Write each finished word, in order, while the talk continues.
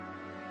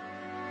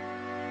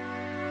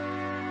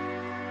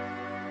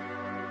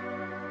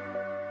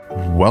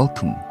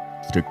Welcome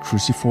to the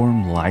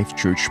Cruciform Life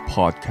Church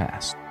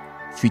podcast,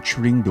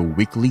 featuring the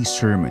weekly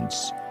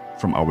sermons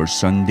from our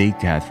Sunday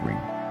gathering.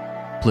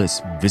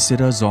 Please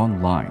visit us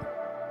online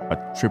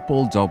at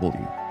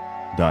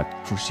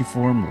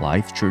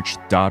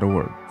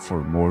www.cruciformlifechurch.org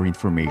for more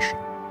information.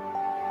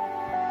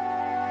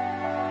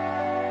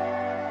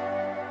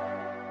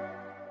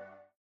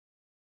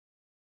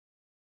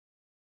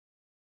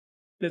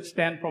 Let's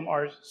stand from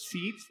our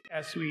seats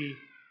as we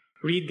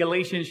read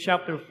Galatians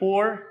chapter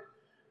 4,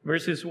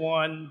 verses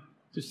 1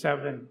 to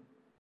 7.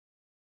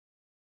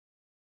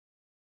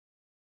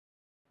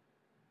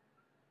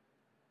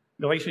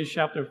 Galatians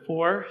chapter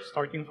 4,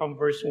 starting from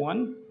verse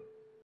 1.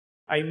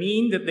 I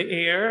mean that the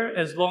heir,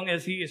 as long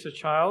as he is a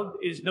child,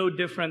 is no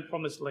different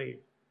from a slave,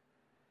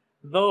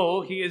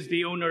 though he is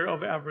the owner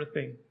of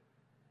everything.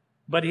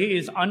 But he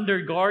is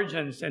under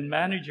guardians and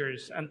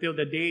managers until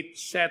the date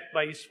set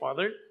by his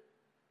father.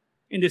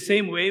 In the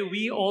same way,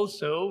 we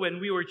also,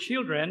 when we were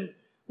children,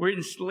 were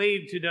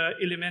enslaved to the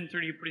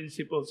elementary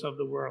principles of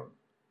the world.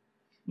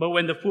 But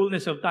when the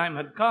fullness of time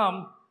had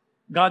come,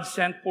 God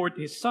sent forth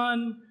his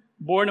Son,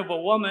 born of a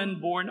woman,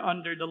 born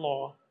under the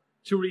law,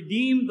 to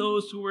redeem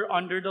those who were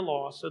under the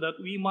law, so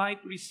that we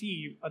might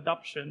receive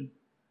adoption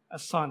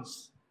as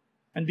sons.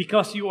 And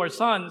because you are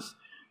sons,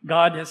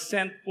 God has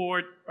sent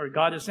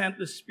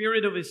the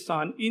Spirit of his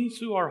Son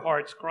into our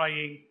hearts,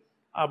 crying,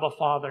 Abba,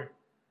 Father.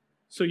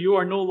 So you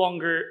are no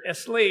longer a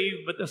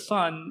slave, but a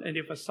son, and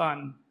if a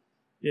son,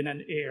 then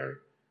an heir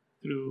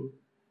through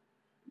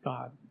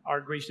God. Our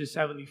gracious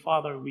Heavenly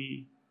Father,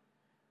 we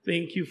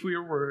thank you for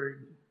your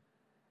word.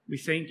 We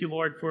thank you,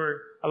 Lord,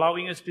 for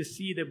allowing us to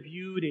see the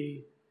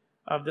beauty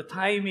of the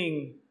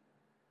timing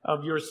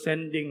of your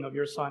sending of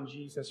your Son,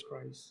 Jesus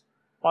Christ.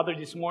 Father,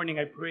 this morning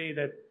I pray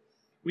that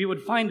we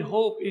would find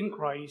hope in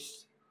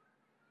Christ,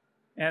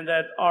 and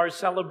that our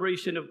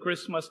celebration of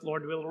Christmas,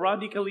 Lord, will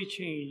radically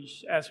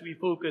change as we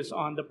focus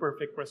on the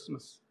perfect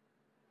Christmas.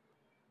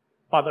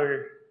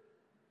 Father,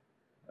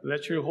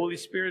 let your Holy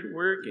Spirit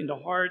work in the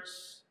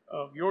hearts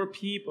of your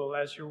people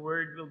as your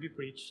word will be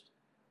preached.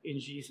 In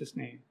Jesus'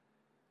 name,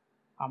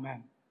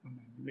 amen.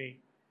 Amen. You may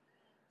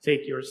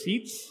take your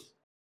seats.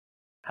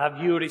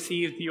 Have you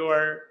received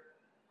your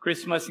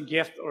Christmas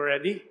gift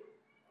already?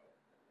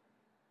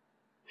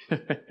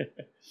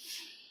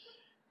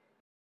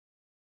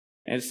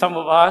 And some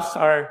of us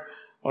are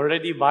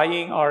already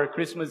buying our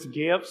Christmas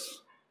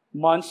gifts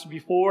months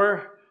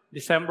before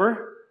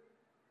December.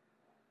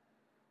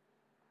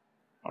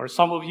 Or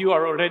some of you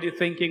are already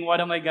thinking, what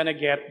am I going to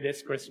get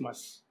this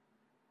Christmas?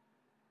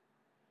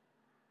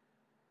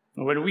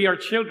 When we are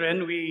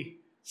children, we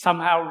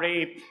somehow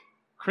rate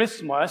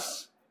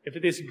Christmas, if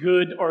it is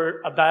good or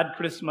a bad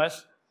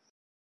Christmas,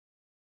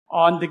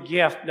 on the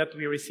gift that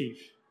we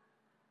receive.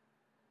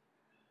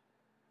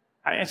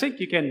 I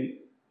think you can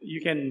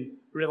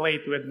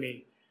relate with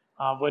me.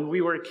 When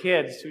we were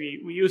kids, we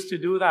used to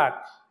do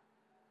that.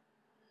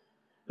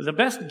 The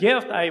best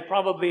gift I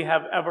probably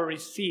have ever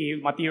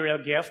received, material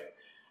gift,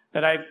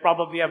 that I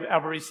probably have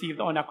ever received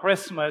on a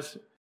Christmas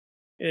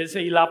is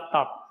a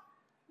laptop.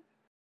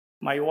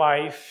 My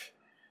wife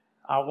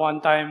one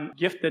time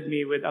gifted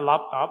me with a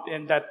laptop,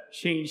 and that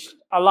changed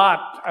a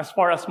lot as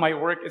far as my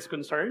work is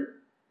concerned.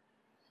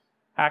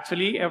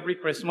 Actually, not every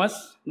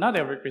Christmas,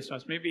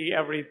 maybe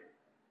every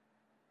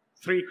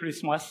 3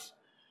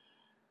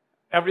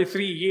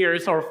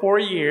 years or 4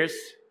 years,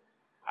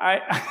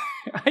 I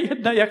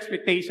had the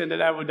expectation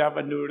that I would have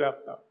a new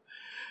laptop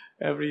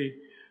every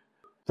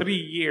 3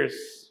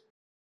 years.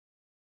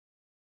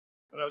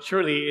 Well,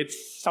 surely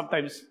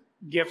sometimes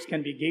gifts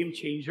can be game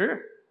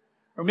changer.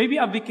 Or maybe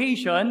a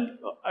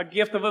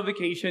gift of a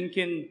vacation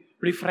can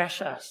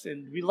refresh us.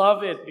 And we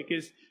love it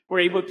because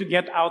we're able to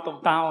get out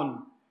of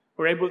town.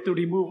 We're able to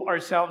remove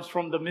ourselves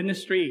from the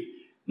ministry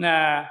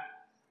na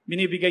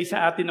binibigay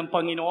sa atin ng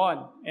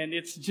Panginoon. And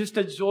it's just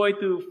a joy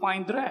to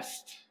find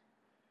rest.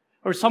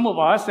 Or some of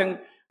us,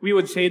 and we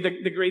would say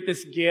the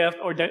greatest gift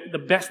or the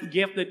best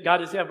gift that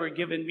God has ever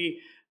given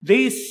me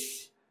this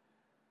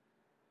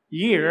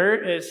year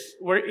is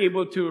we're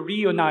able to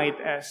reunite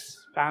as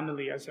a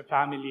family,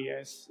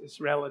 as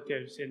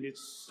relatives. And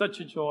it's such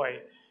a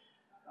joy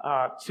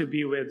to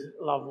be with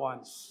loved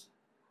ones.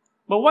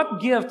 But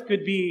what gift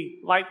could be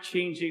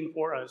life-changing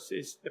for us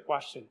is the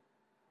question.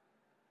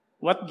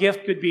 What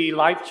gift could be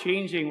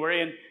life-changing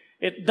wherein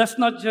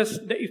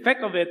the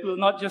effect of it will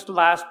not just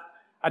last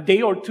a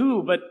day or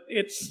two, but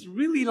it's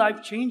really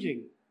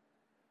life-changing.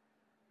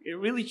 It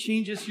really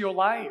changes your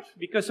life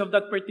because of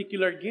that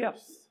particular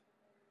gift.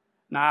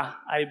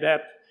 I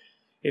bet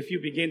if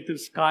you begin to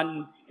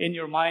scan in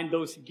your mind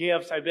those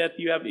gifts, I bet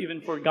you have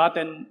even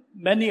forgotten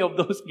many of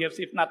those gifts,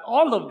 if not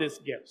all of these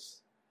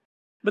gifts.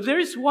 But there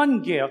is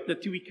one gift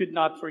that we could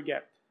not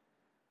forget.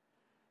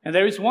 And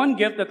there is one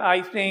gift that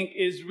I think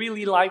is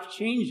really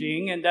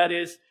life-changing, and that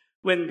is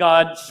when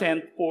God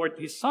sent forth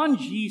his Son,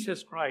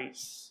 Jesus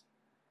Christ.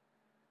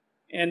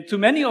 And to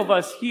many of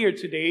us here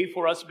today,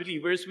 for us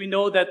believers, we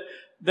know that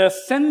the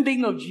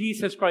sending of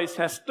Jesus Christ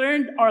has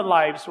turned our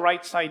lives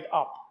right side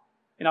up.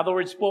 In other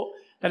words,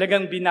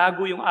 Talagang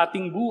binago yung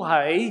ating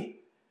buhay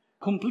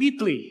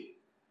completely.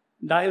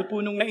 Dahil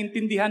po nung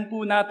naintindihan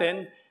po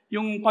natin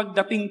yung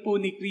pagdating po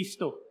ni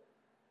Kristo.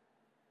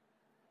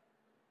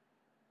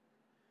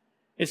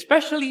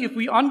 Especially if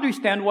we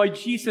understand why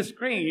Jesus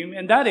came,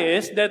 and that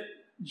is that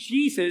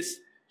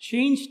Jesus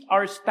changed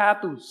our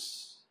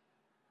status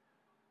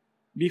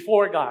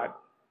before God.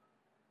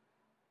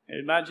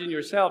 Imagine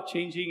yourself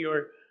changing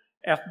your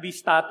FB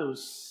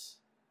status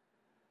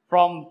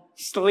from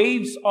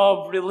slaves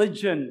of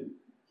religion.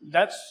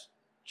 That's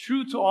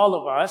true to all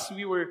of us.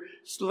 We were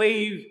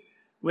slaves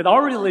with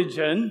our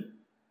religion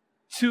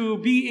to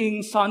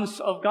being sons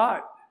of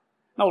God.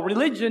 Now,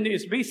 religion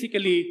is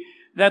basically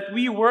that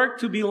we work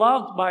to be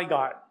loved by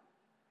God.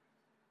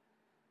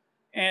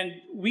 And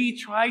we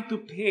try to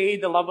pay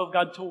the love of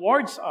God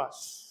towards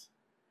us.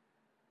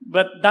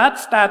 But that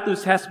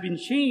status has been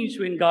changed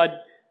when God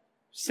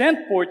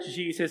sent forth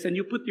Jesus and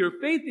you put your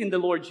faith in the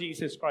Lord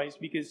Jesus Christ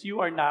because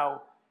you are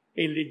now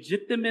a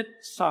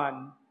legitimate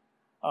son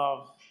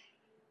of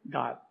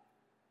God.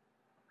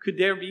 Could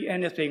there be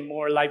anything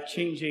more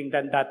life-changing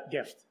than that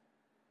gift?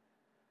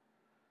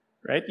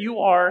 Right? You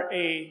are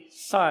a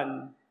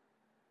son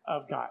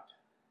of God.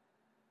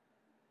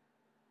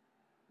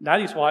 That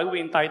is why we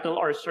entitle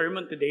our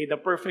sermon today, The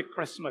Perfect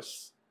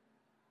Christmas.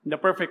 The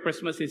perfect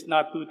Christmas is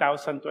not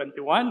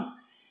 2021.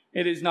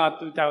 It is not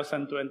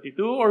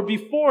 2022 or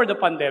before the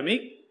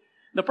pandemic.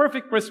 The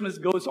perfect Christmas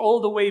goes all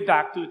the way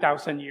back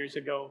 2,000 years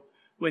ago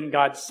when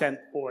God sent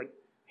forth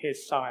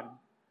His Son,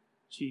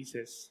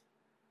 Jesus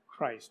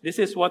Christ. This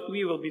is what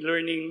we will be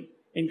learning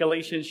in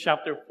Galatians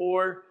chapter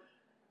 4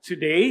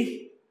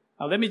 today.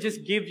 Now, let me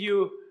just give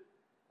you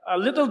a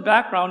little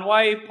background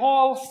why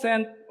Paul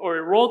sent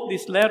or wrote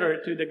this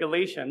letter to the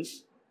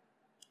Galatians.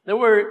 There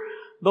were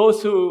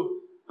those who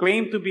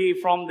claimed to be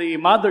from the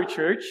mother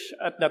church.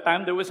 At that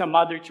time, there was a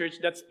mother church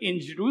that's in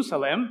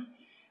Jerusalem.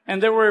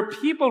 And there were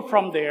people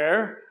from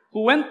there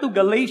who went to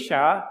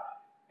Galatia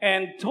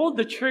and told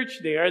the church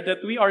there that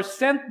we are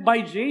sent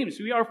by James.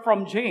 We are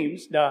from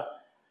James, the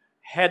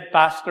head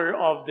pastor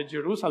of the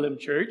Jerusalem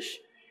church.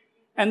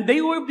 And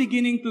they were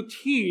beginning to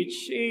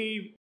teach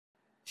a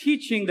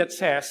teaching that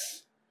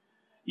says,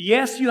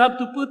 yes, you have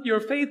to put your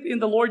faith in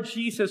the Lord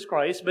Jesus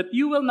Christ, but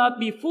you will not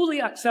be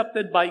fully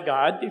accepted by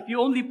God if you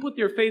only put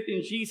your faith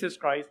in Jesus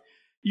Christ.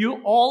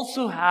 You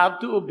also have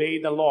to obey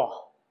the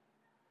law.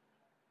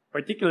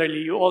 Particularly,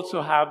 you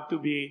also have to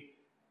be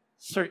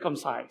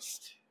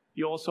circumcised.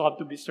 You also have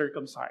to be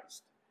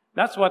circumcised.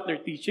 That's what they're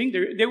teaching.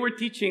 They were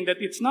teaching that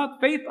it's not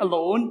faith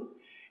alone,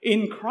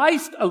 in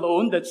Christ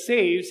alone that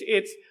saves.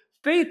 It's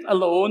faith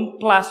alone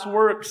plus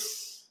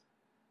works.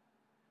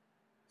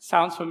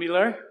 Sounds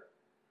familiar?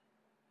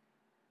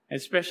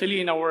 Especially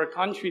in our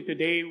country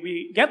today,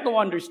 we get to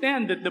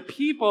understand that the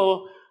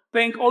people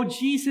think, oh,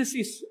 Jesus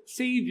is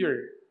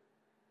Savior.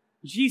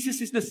 Jesus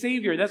is the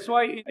Savior. That's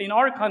why in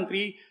our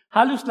country,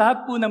 halos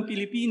lahat po ng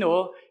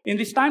Pilipino, in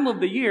this time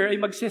of the year, ay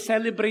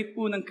magse-celebrate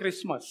po ng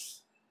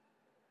Christmas.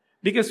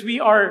 Because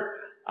we are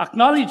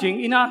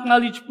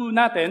ina-acknowledge po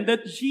natin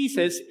that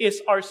Jesus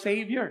is our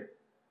Savior.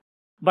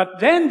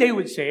 But then they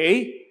would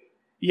say,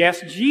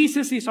 yes,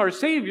 Jesus is our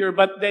Savior,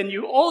 but then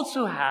you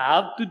also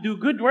have to do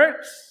good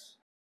works.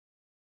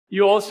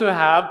 You also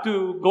have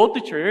to go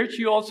to church.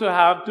 You also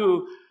have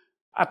to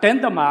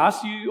attend the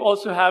Mass. You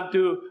also have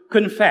to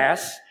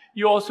confess.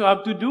 You also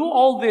have to do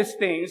all these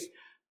things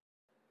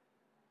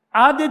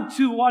added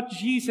to what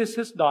Jesus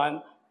has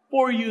done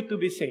for you to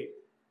be saved.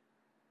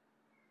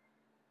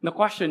 The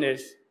question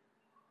is,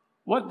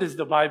 what does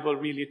the Bible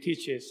really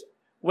teach us?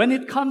 When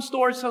it comes to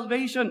our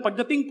salvation,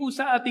 pagdating po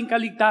sa ating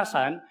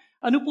kaligtasan,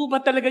 ano po ba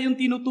talaga yung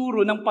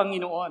tinuturo ng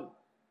Panginoon?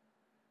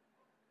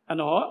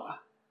 Ano?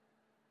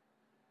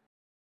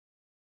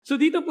 So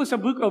dito po sa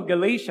book of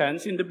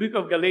Galatians, in the book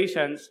of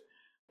Galatians,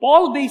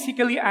 Paul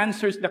basically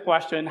answers the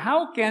question,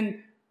 how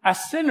can a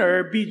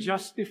sinner be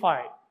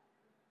justified?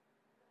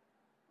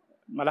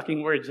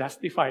 Malaking word,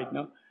 justified,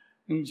 no?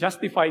 Yung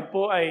justified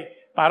po ay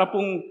para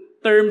pong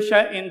term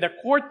siya in the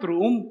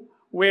courtroom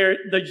where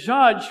the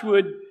judge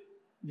would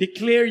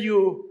declare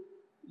you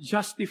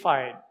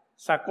justified.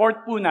 Sa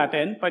court po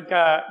natin,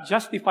 pagka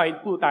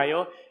justified po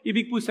tayo,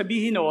 ibig po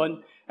sabihin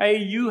noon ay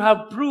you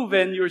have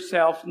proven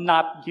yourself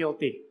not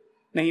guilty.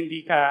 Na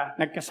hindi ka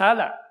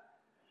nagkasala.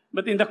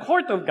 But in the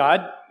court of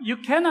God, you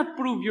cannot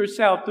prove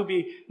yourself to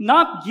be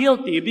not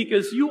guilty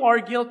because you are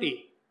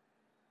guilty.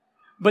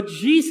 But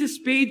Jesus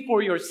paid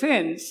for your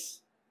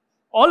sins,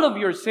 all of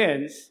your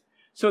sins,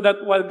 so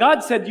that while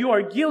God said you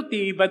are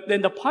guilty, but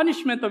then the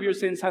punishment of your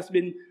sins has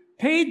been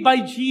paid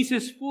by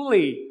Jesus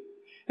fully.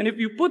 And if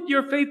you put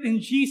your faith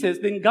in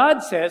Jesus, then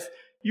God says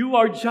you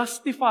are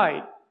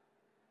justified.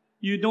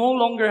 You no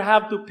longer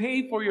have to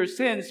pay for your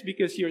sins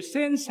because your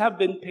sins have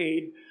been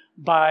paid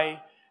by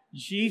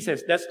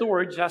Jesus. That's the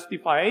word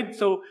justified.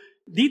 So,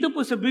 dito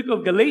po sa book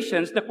of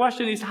Galatians, the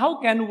question is,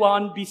 how can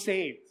one be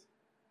saved?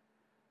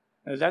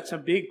 Now, that's a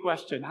big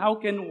question. How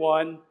can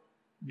one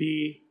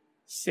be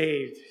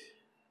saved?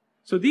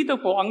 So, dito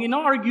po, ang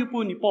ina-argue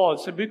po ni Paul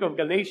sa book of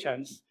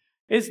Galatians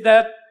is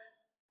that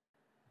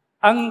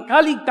Ang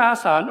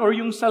kaligtasan or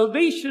yung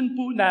salvation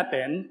po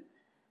natin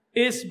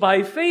is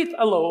by faith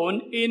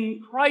alone,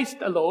 in Christ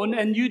alone,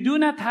 and you do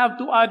not have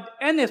to add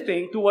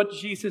anything to what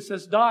Jesus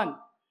has done.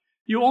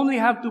 You only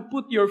have to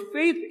put your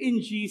faith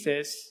in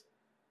Jesus,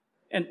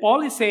 and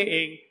Paul is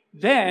saying,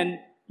 then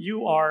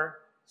you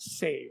are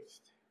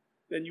saved.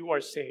 Then you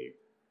are saved.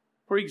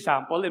 For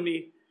example, let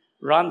me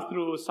run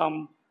through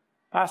some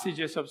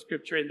passages of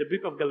Scripture in the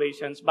book of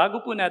Galatians. Bago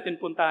po natin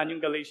puntahan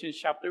yung Galatians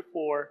chapter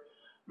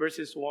 4,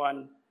 verses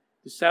 1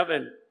 to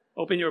 7.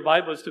 Open your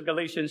Bibles to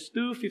Galatians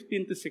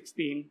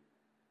 2:15-16.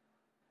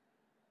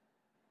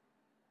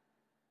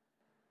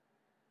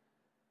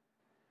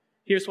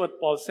 Here's what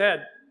Paul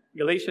said.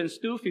 Galatians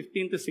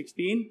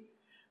 2:15-16.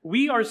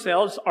 We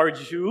ourselves are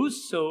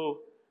Jews, so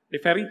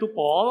referring to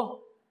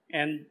Paul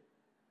and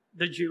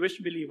the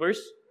Jewish believers.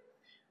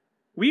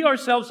 We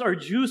ourselves are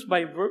Jews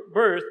by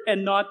birth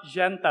and not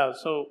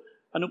Gentiles. So,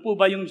 ano po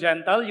ba yung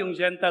Gentile? Yung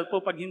Gentile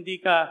po, pag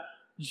hindi ka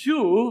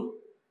Jew,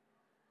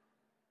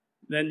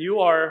 then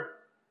you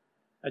are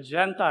a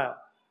Gentile.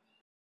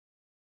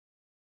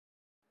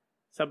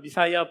 Sa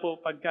Bisaya po,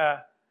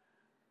 pagka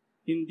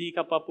hindi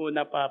ka pa po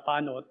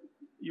napapanot,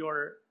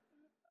 you're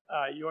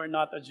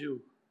not a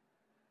Jew.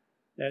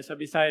 Dahil sa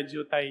Bisaya,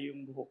 Jew tayo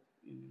yung buhok.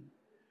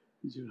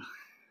 Jew.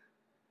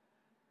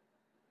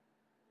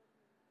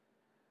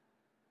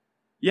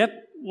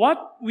 Yet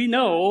we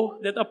know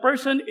that a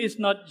person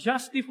is not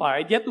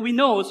saved,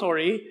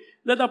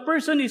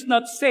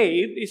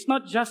 is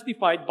not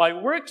justified by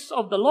works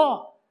of the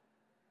law.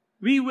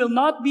 We will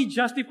not be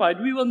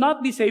justified, we will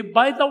not be saved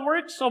by the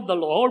works of the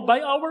law or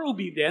by our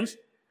obedience,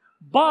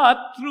 but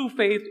through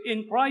faith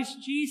in Christ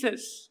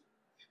Jesus.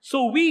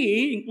 So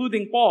we,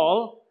 including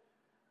Paul,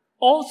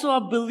 also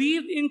have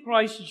believed in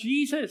Christ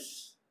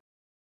Jesus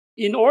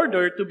in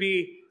order to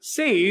be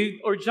saved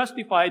or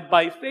justified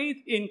by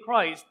faith in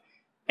Christ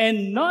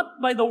and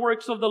not by the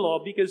works of the law,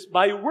 because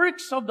by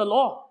works of the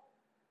law,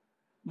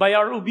 by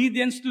our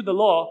obedience to the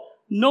law,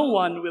 no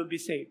one will be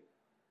saved.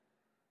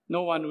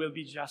 No one will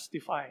be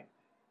justified.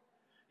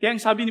 Kaya ang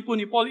sabi ni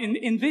Paul,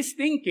 in this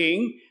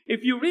thinking,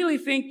 if you really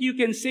think you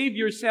can save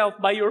yourself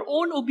by your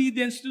own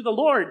obedience to the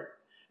Lord,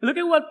 look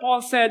at what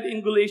Paul said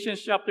in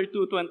Galatians chapter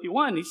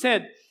 2:21. He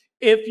said,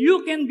 if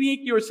you can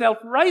make yourself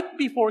right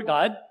before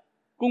God,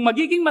 kung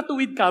magiging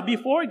matuwid ka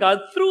before God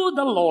through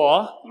the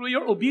law, through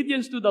your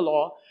obedience to the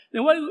law,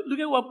 then look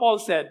at what Paul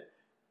said.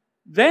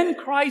 Then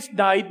Christ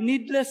died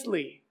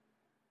needlessly.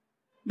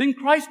 Then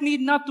Christ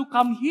need not to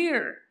come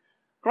here.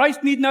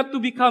 Christ need not to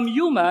become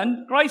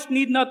human. Christ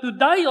need not to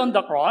die on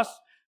the cross.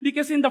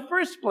 Because in the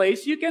first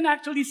place, you can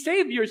actually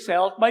save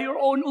yourself by your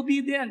own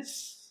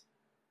obedience.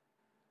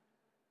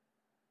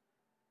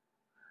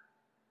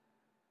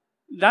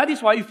 That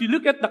is why if you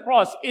look at the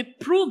cross, it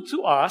proved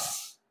to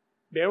us,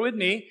 bear with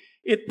me,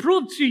 it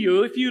proved to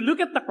you, if you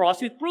look at the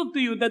cross, it proved to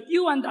you that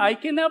you and I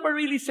can never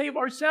really save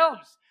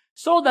ourselves.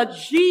 So that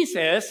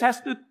Jesus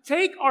has to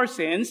take our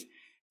sins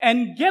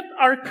and get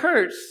our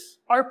curse,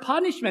 our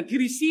punishment. He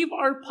received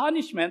our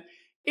punishment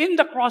in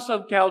the cross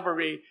of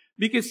Calvary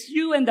because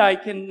you and I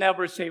can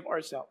never save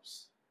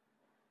ourselves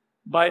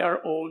by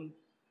our own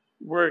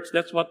works.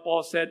 That's what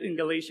Paul said in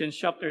Galatians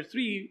chapter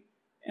 3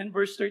 and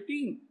verse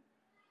 13.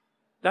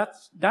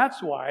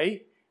 That's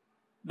why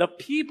the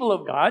people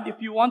of God, if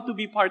you want to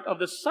be part of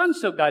the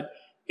sons of God,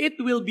 it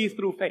will be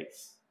through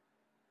faith.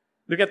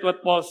 Look at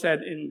what Paul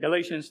said in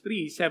Galatians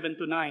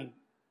 3:7-9.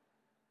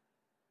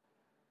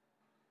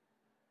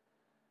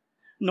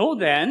 Know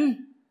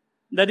then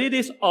that it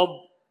is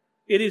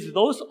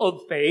those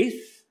of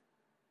faith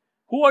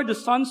who are the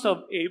sons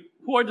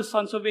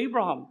of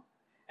Abraham.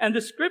 And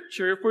the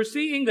Scripture,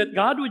 foreseeing that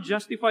God would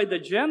justify the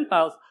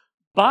Gentiles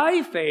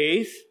by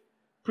faith,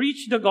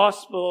 preached the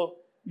gospel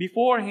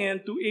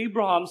beforehand to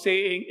Abraham,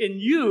 saying, in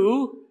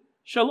you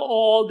shall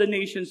all the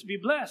nations be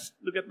blessed.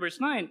 Look at verse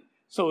 9.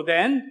 So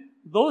then,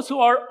 those who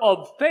are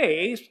of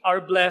faith are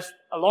blessed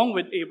along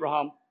with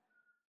Abraham,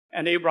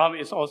 and Abraham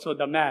is also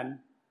the man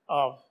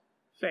of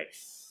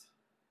faith.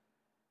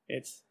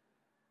 It's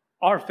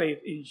our faith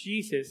in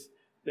Jesus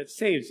that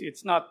saves.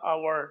 It's not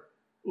our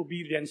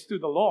obedience to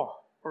the law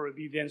or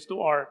obedience to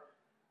our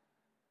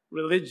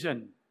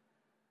religion.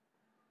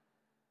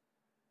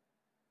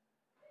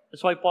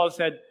 That's why Paul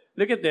said,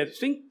 look at this.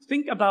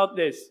 Think about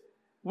this.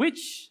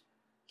 Which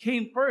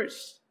came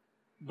first?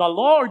 The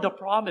law or the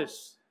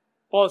promise?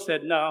 Paul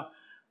said, no,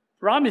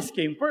 promise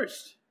came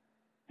first.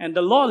 And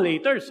the law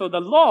later. So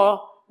the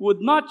law would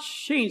not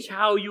change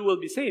how you will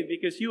be saved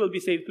because you will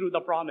be saved through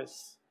the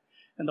promise.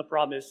 And the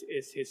promise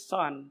is His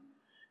Son,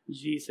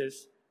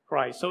 Jesus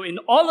Christ. So in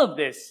all of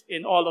this,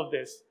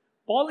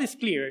 Paul is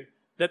clear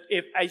that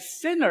if a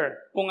sinner,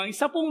 kung ang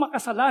isa pong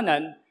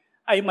makasalanan,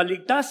 ay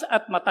maligtas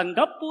at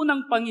matanggap po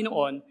ng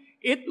Panginoon,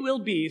 it will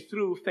be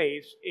through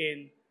faith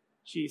in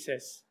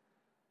Jesus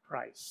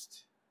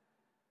Christ.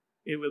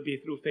 It will be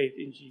through faith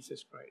in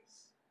Jesus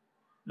Christ.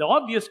 The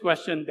obvious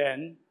question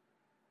then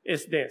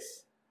is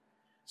this.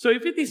 So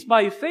if it is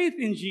by faith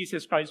in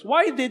Jesus Christ,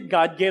 why did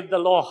God give the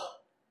law?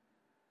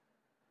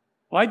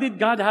 Why did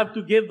God have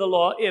to give the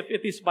law if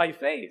it is by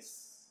faith?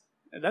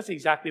 And that's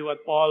exactly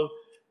what Paul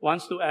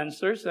wants to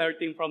answer,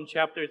 starting from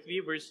chapter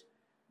 3, verse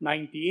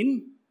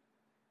 19.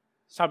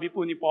 Sabi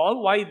po ni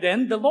Paul, why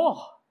then the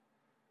law?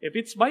 If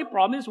it's by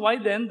promise, why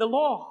then the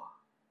law?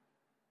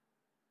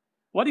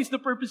 What is the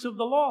purpose of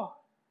the law?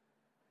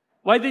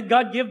 Why did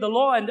God give the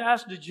law and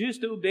ask the Jews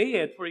to obey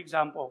it, for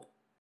example?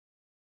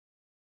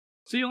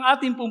 So yung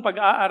ating pong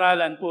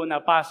pag-aaralan po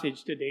na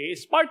passage today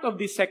is part of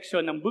this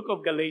section ng Book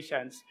of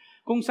Galatians,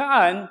 kung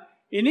saan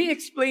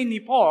ini-explain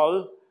ni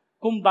Paul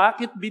kung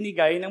bakit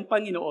binigay ng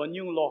Panginoon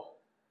yung law.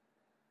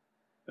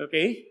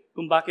 Okay?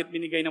 Kung bakit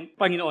binigay ng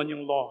Panginoon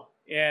yung law.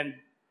 And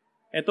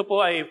ito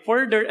po ay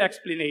further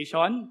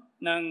explanation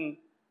ng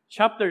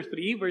chapter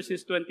 3,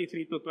 verses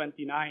 23 to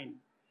 29.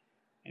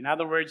 In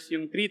other words,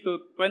 yung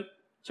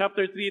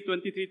chapter 3,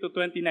 23 to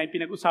 29,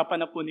 pinag-usapan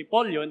na po ni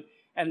Paul yun.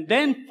 And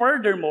then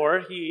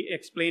furthermore, he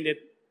explained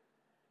it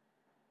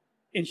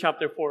in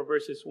chapter 4,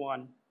 verses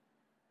 1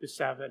 to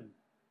 7.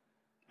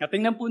 At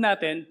tingnan po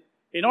natin,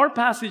 in our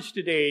passage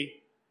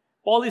today,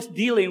 Paul is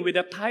dealing with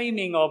the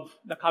timing of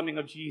the coming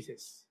of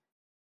Jesus.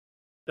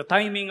 The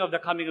timing of the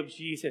coming of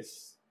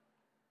Jesus.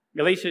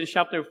 Galatians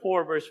chapter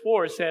 4, verse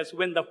 4 says,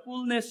 when the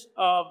fullness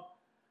of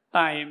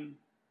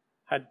time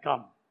had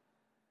come.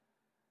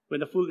 When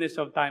the fullness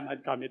of time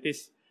had come. It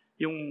is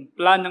yung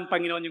plan ng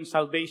Panginoon, yung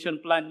salvation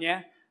plan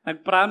niya.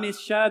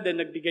 Nag-promise siya,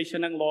 then nagbigay siya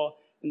ng law,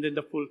 and then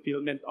the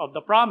fulfillment of the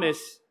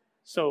promise.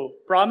 So,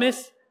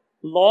 promise,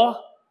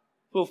 law,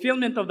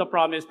 fulfillment of the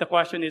promise. The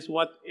question is,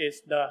 what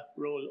is the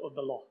role of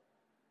the law?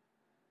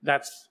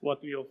 That's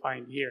what we will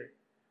find here.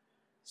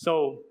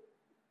 So,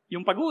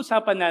 yung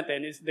pag-uusapan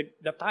natin is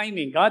the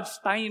timing, God's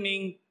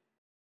timing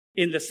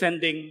in the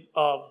sending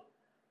of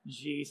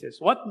Jesus.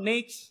 What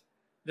makes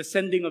the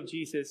sending of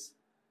Jesus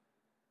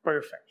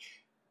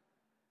perfect?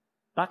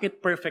 Bakit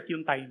perfect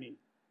yung timing?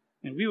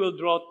 And we will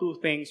draw two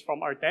things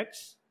from our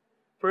text.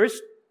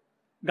 First,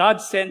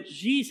 God sent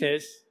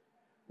Jesus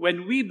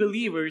when we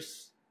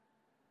believers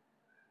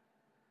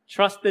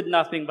trusted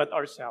nothing but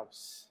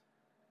ourselves.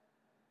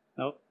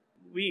 No?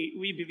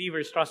 We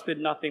believers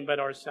trusted nothing but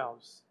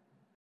ourselves.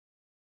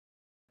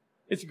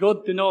 It's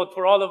good to note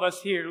for all of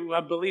us here who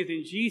have believed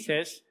in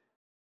Jesus,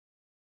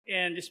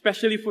 and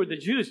especially for the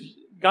Jews,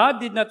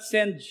 God did not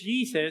send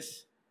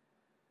Jesus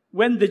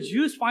when the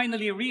Jews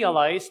finally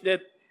realized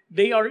that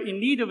they are in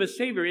need of a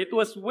Savior. It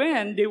was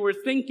when they were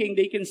thinking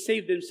they can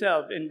save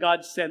themselves and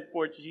God sent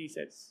forth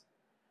Jesus.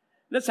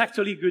 That's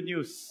actually good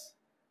news.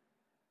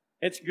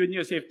 It's good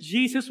news. If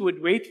Jesus would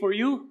wait for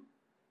you,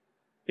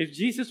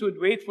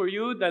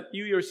 that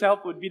you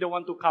yourself would be the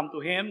one to come to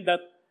Him, that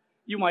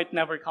you might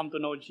never come to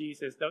know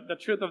Jesus. The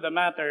truth of the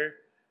matter,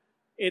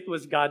 it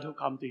was God who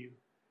came to you.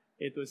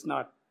 It was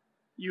not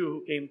you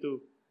who came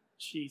to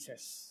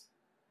Jesus.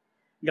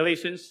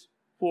 Galatians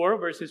 4,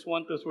 verses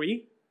 1 to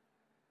 3.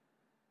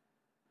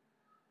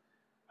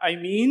 I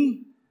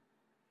mean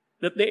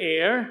that the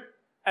heir,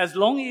 as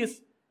long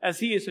as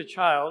he is a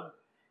child,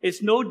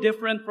 is no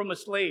different from a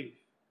slave,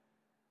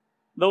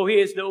 though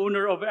he is the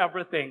owner of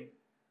everything.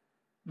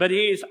 But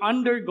he is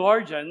under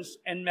guardians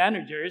and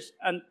managers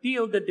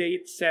until the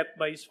date set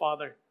by his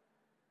father.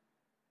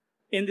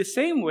 In the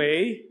same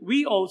way,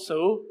 we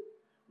also,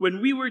 when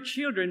we were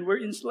children,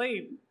 were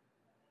enslaved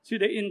to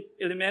the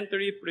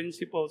elementary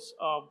principles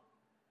of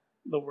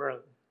the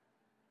world.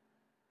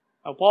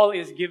 Now, Paul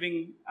is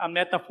giving a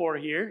metaphor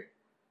here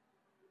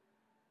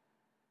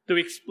to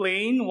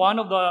explain one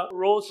of the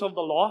roles of the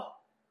law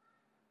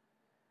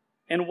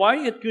and why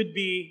it could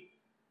be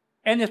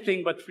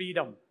anything but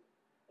freedom.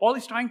 Paul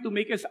is trying to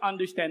make us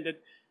understand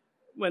that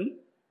when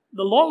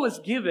the law was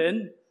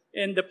given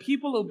and the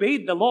people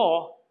obeyed the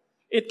law,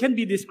 it can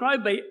be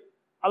described by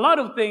a lot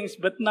of things,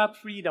 but not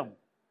freedom.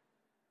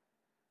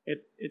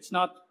 It's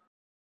not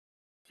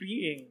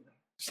freeing,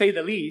 to say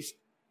the least,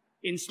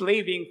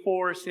 enslaving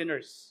 4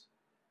 sinners.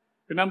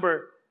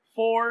 Remember,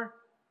 4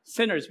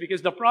 sinners,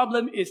 because the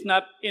problem is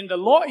not in the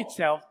law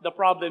itself, the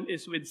problem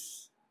is with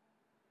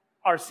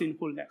our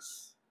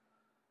sinfulness.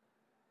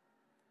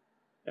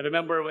 I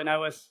remember when I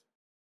was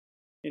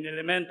in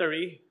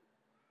elementary,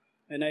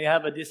 and I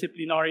have a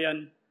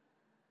disciplinarian,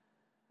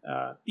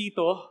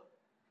 Tito,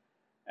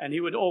 and he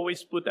would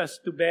always put us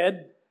to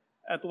bed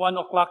at 1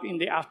 o'clock in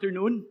the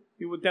afternoon.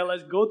 He would tell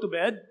us, go to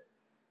bed.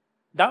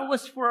 That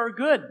was for our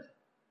good.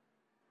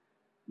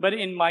 But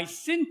in my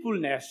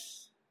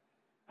sinfulness,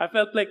 I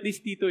felt like this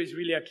Tito is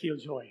really a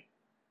killjoy.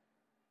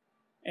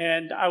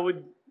 And I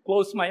would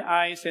close my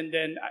eyes, and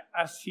then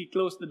as he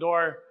closed the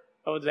door,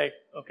 I was like,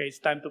 okay, it's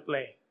time to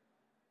play.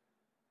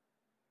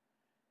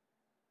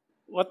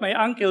 What my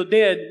uncle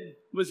did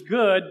was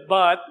good,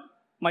 but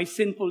my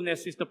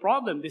sinfulness is the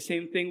problem. The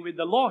same thing with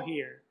the law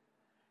here.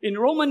 In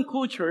Roman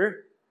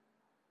culture,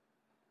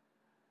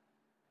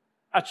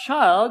 a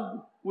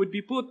child would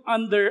be put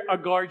under a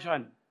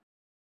guardian.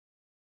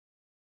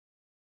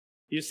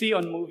 You see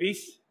on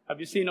movies, have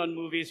you seen on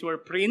movies where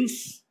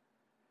prince,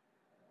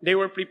 they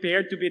were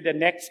prepared to be the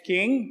next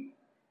king,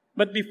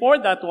 but before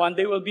that one,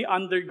 they will be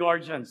under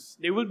guardians.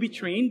 They will be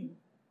trained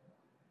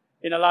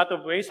in a lot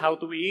of ways, how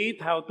to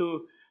eat, how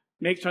to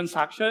make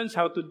transactions,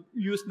 how to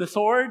use the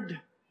sword.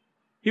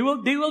 They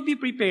will be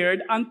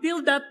prepared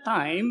until that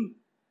time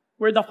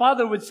where the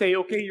father would say,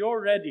 okay,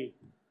 you're ready.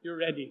 You're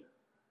ready.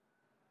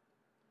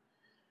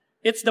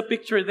 It's the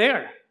picture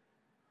there.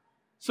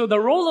 So the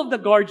role of the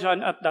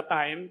guardian at that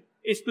time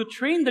is to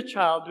train the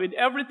child with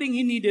everything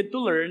he needed to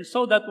learn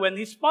so that when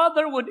his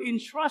father would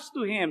entrust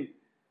to him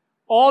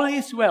all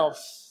his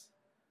wealth,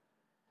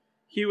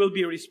 he will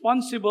be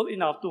responsible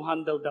enough to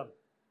handle them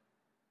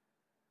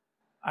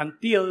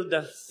until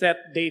the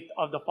set date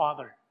of the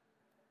father.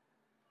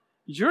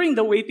 During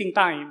the waiting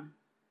time,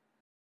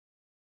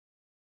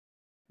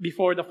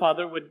 before the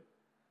father would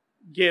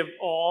give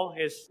all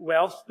his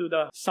wealth to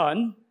the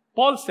son,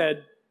 Paul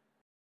said,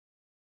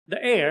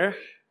 the heir,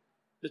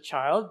 the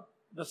child,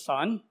 the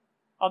son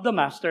of the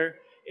master,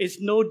 is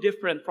no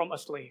different from a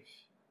slave.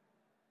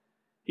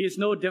 He is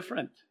no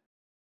different.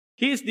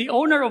 He is the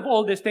owner of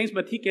all these things,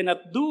 but he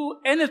cannot do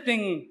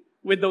anything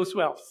with those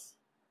wealth.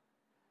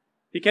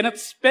 He cannot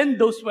spend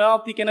those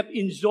wealth. He cannot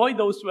enjoy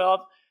those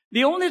wealth.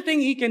 The only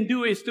thing he can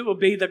do is to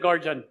obey the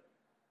guardian,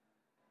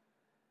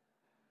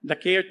 the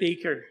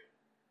caretaker.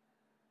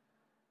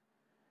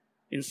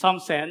 In some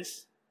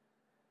sense,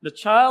 the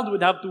child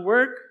would have to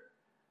work.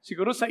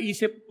 Siguro sa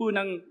isip po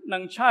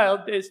ng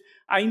child is,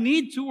 I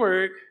need to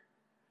work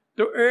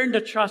to earn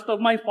the trust of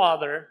my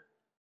father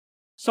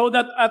so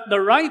that at the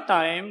right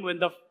time, when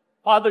the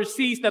father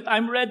sees that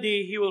I'm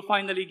ready, he will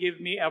finally give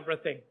me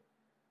everything.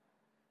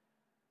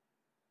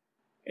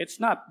 It's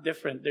not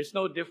different. There's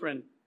no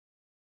different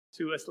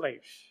to a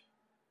slave.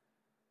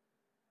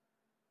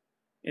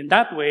 In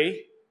that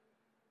way,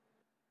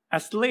 a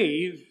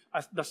slave,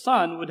 as the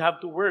son, would have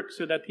to work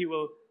so that he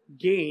will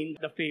gain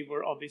the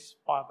favor of his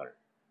father.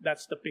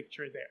 That's the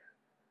picture there.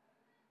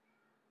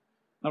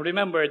 Now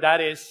remember,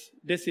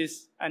 this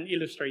is an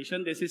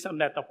illustration. This is a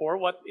metaphor.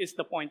 What is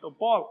the point of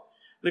Paul?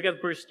 Look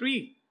at verse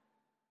 3.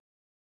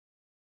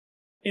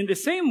 In the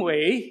same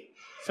way,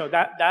 so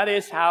that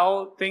is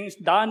how things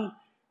done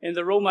in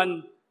the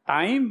Roman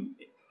time.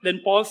 Then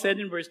Paul said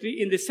in verse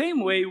 3, in the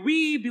same way,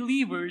 we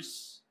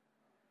believers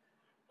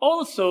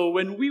also,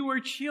 when we were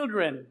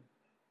children,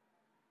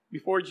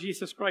 before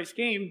Jesus Christ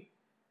came,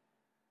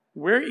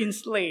 we're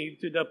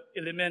enslaved to the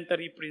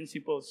elementary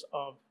principles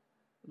of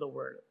the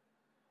world.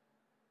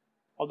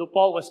 Although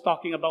Paul was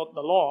talking about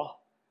the law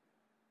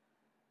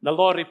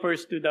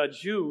refers to the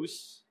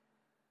Jews.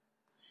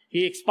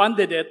 He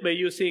expanded it by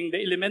using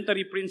the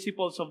elementary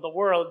principles of the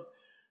world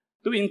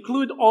to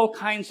include all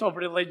kinds of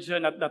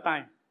religion at the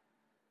time.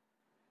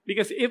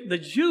 Because if the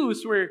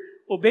Jews were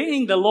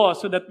obeying the law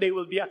so that they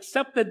will be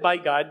accepted by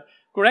God,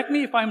 correct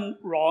me if I'm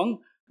wrong,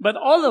 but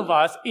all of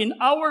us, in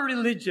our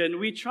religion,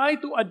 we try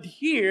to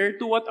adhere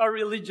to what our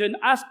religion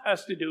asks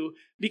us to do.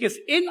 Because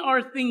in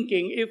our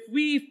thinking, if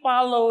we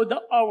follow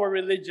our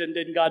religion,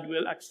 then God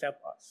will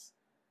accept us.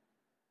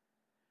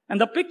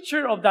 And the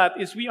picture of that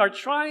is we are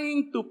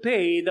trying to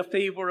pay the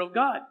favor of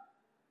God.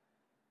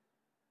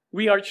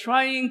 We are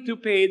trying to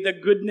pay the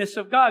goodness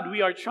of God.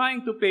 We are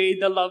trying to pay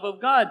the love of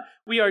God.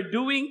 We are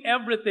doing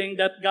everything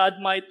that God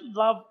might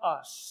love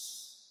us.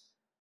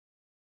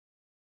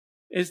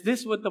 Is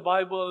this what the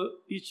Bible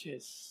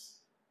teaches?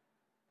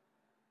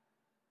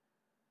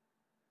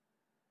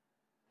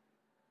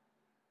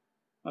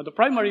 Now, the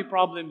primary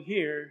problem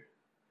here,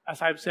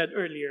 as I've said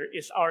earlier,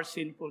 is our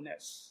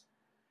sinfulness.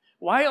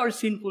 Why our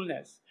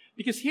sinfulness?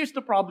 Because here's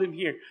the problem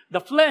here.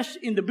 The flesh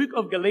in the book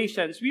of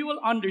Galatians, we will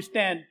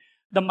understand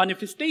the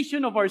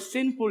manifestation of our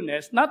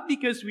sinfulness, not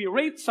because we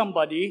raped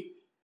somebody,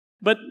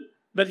 but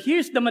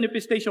here's the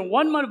manifestation.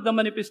 One of the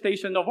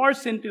manifestation of our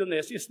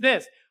sinfulness is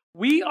this.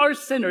 We are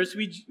sinners.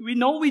 We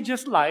know we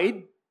just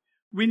lied.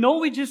 We know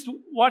we just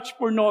watched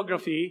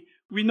pornography.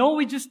 We know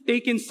we just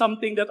taken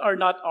something that are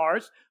not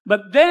ours.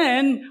 But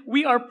then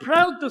we are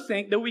proud to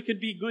think that we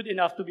could be good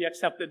enough to be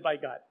accepted by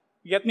God.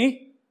 You get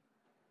me?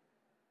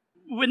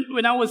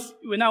 When I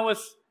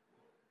was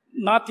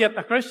not yet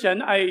a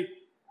Christian,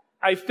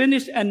 I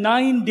finished a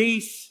 9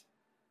 days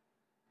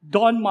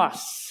dawn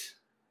mass.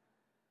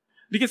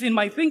 Because in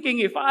my thinking,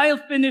 if I'll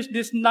finish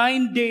this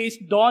 9 days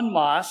dawn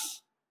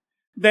mass,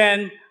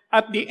 then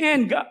at the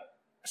end,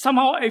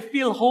 somehow I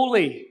feel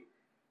holy.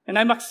 And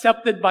I'm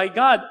accepted by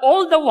God.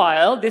 All the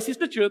while, this is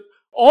the truth,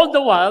 all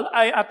the while,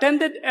 I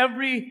attended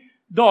every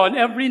dawn,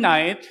 every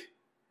night.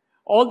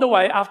 All the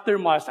while, after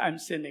mass, I'm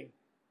sinning.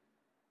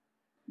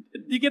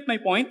 Do you get my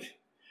point?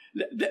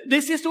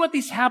 This is what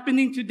is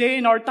happening today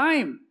in our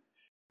time.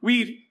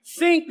 We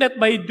think that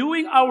by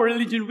doing our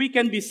religion, we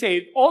can be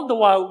saved. All the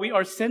while, we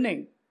are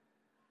sinning.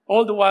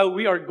 All the while,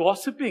 we are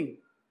gossiping.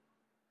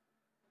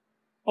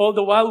 All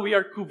the while, we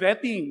are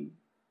coveting.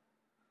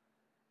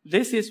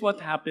 This is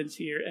what happens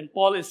here. And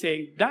Paul is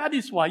saying, that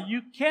is why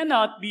you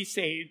cannot be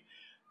saved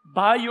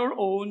by your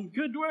own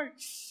good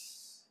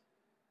works.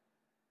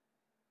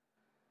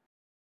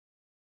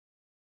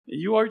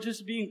 You are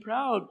just being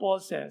proud, Paul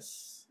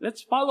says.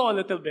 Let's follow a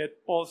little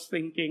bit Paul's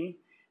thinking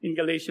in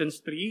Galatians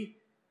 3.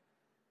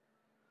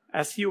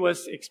 As he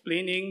was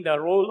explaining the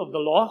role of the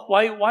law.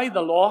 Why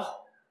the law?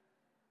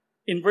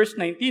 in verse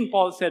 19,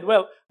 Paul said,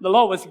 well, the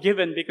law was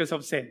given because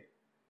of sin.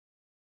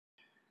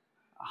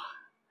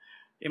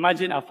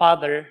 Imagine a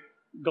father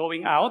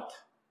going out,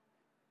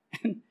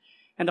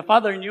 and the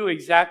father knew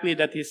exactly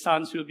that his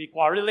sons will be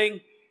quarreling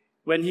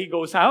when he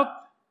goes out.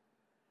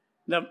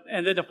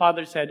 And then the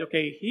father said,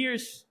 okay,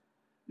 here's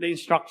the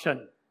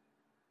instruction.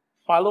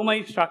 Follow my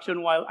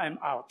instruction while I'm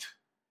out.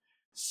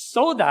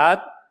 So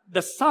that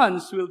the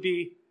sons will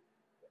be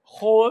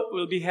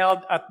held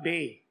at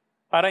bay.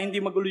 Para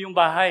hindi magulo yung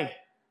bahay.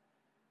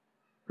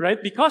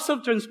 Right? Because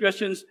of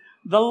transgressions,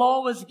 the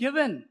law was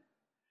given.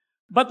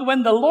 But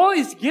when the law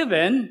is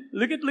given,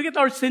 look at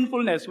our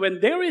sinfulness. When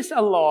there is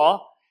a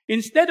law,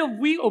 instead of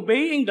we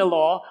obeying the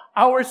law,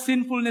 our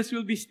sinfulness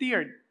will be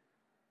steered.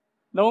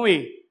 No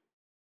way.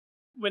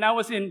 When I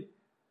was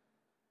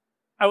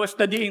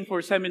studying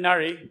for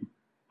seminary,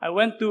 I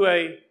went to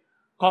a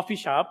coffee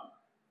shop.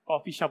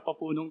 Coffee shop pa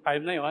po nung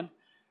time na yon.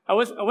 I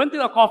went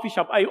to a coffee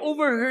shop. I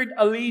overheard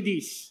a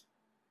ladies.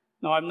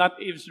 No, I'm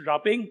not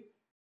eavesdropping.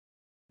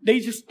 They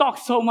just talk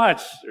so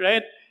much,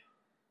 right?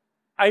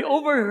 I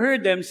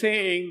overheard them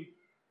saying,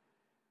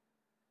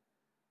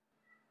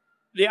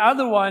 the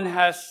other one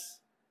has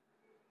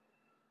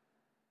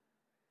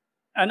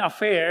an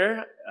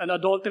affair, an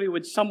adultery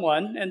with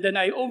someone, and then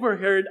I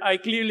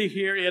clearly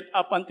hear it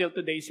up until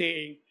today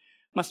saying,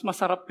 mas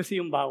masarap kasi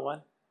yung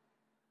bawal.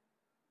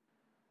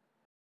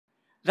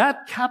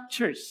 That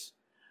captures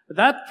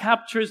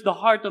the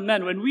heart of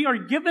man. When we are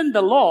given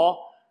the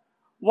law,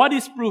 what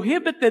is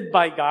prohibited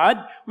by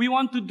God, we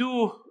want to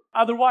do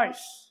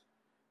otherwise.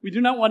 We do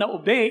not want to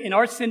obey. In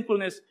our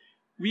sinfulness,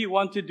 we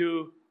want to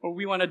do, or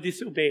we want to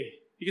disobey.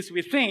 Because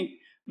we think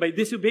by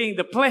disobeying,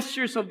 the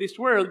pleasures of this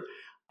world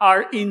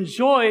are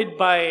enjoyed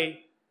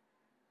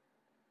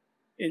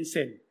in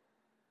sin.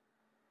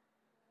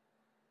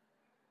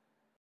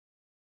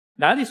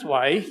 That is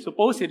why,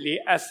 supposedly,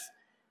 that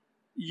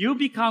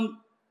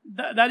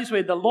is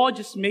why the law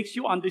just makes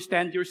you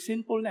understand your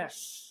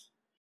sinfulness.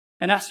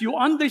 And as you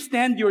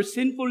understand your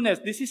sinfulness,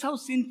 this is how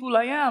sinful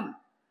I am.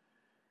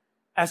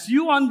 As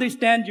you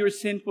understand your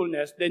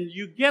sinfulness, then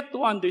you get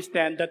to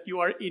understand that you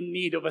are in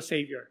need of a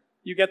Savior.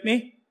 You get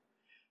me?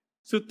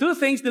 So two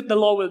things that the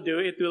law will do.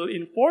 It will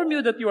inform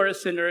you that you are a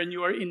sinner and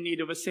you are in need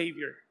of a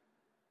Savior.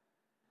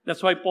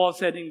 That's why Paul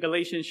said in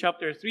Galatians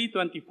chapter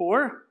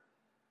 3:24,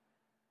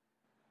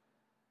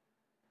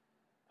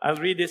 I'll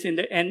read this in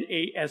the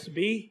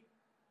NASB.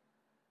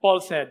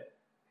 Paul said,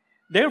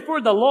 therefore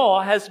the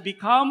law has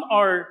become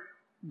our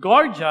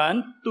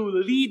guardian to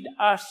lead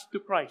us to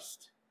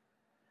Christ.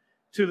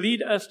 To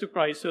lead us to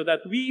Christ so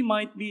that we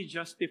might be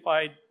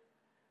justified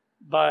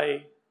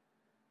by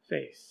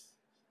faith.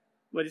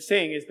 What he's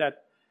saying is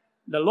that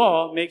the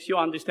law makes you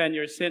understand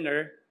you're a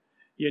sinner,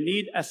 you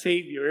need a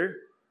Savior,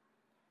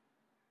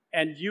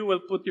 and you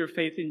will put your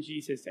faith in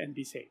Jesus and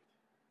be saved.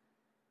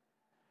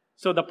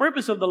 So the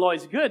purpose of the law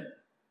is good,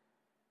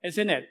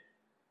 isn't it?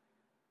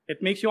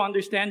 It makes you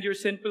understand your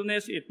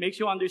sinfulness. It makes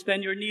you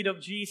understand your need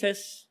of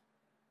Jesus.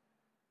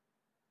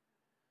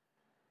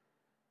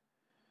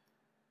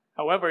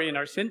 However, in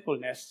our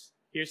sinfulness,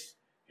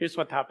 here's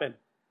what happened.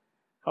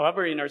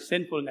 However, in our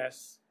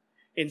sinfulness,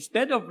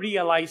 instead of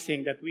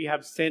realizing that we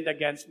have sinned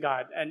against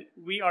God and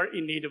we are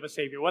in need of a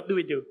Savior, what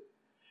do?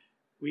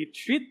 We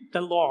treat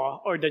the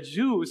law, or the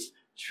Jews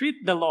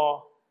treat the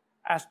law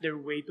as their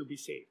way to be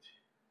saved.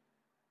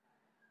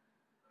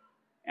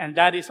 And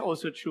that is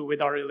also true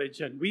with our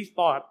religion. We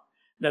thought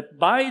that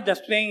by the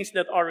things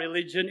that our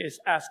religion is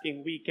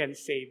asking, we can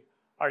save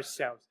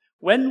ourselves.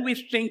 When we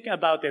think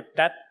about it,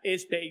 that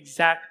is the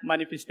exact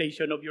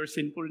manifestation of your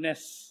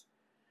sinfulness.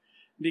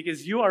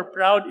 Because you are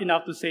proud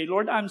enough to say,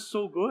 Lord, I'm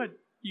so good.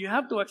 You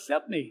have to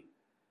accept me.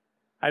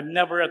 I've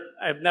never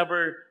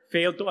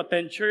failed to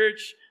attend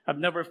church. I've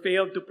never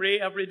failed to pray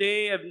every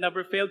day. I've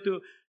never failed to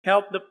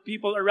help the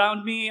people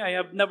around me. I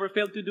have never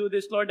failed to do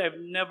this, Lord. I've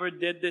never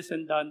did this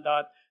and done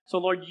that. So,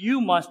 Lord, you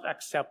must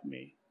accept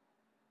me.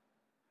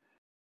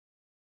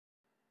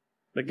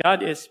 But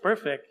God is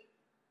perfect.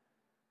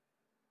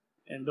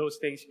 And those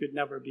things could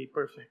never be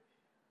perfect.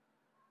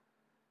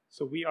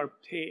 So we are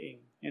paying,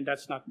 and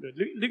that's not good.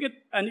 Look at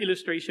an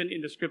illustration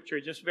in the scripture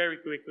just very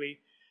quickly.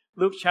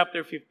 Luke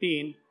chapter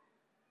 15,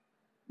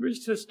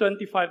 verses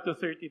 25 to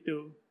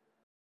 32.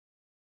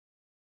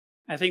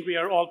 I think we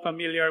are all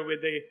familiar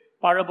with the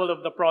parable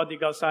of the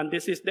prodigal son.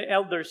 This is the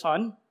elder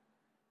son.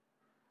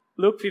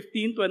 Luke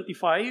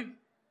 15:25.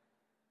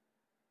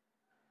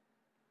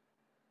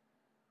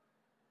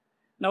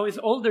 Now his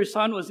older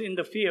son was in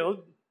the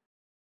field.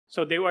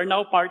 So they were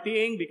now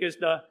partying because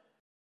the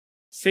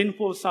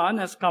sinful son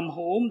has come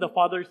home. The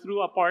father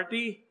threw a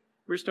party.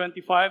 Verse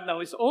 25, now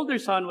his older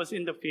son was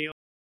in the field.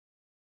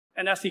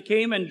 And as he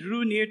came and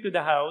drew near to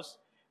the house,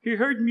 he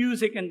heard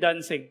music and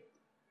dancing.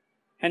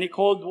 And he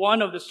called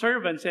one of the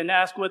servants and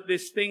asked what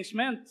these things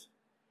meant.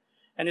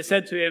 And he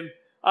said to him,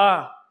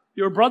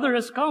 your brother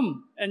has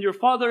come, and your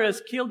father has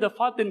killed the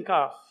fattened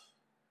calf,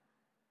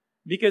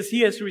 because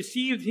he has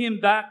received him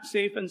back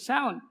safe and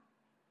sound.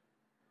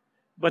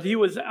 But he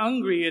was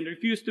angry and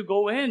refused to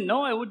go in.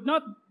 No, I would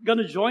not going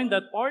to join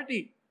that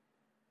party.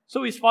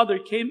 So his father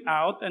came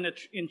out and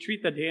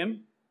entreated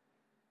him,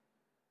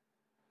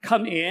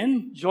 "Come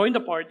in, join the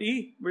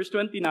party." Verse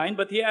 29,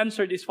 but he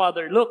answered his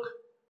father, "Look,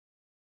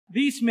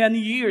 these many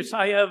years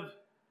I have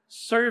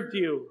served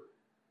you."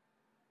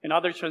 In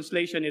other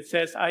translation, it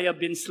says, "I have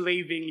been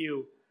slaving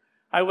you."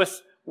 I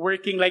was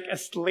working like a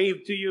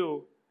slave to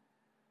you.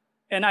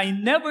 And I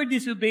never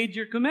disobeyed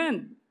your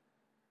command.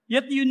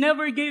 Yet you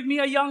never gave me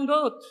a young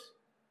goat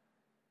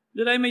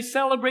that I may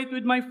celebrate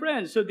with my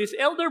friends. So this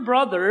elder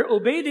brother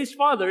obeyed his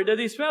father, that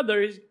his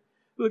father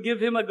will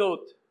give him a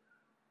goat.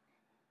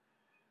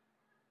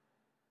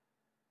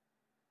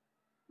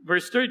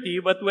 Verse 30,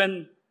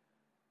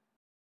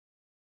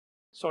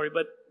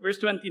 verse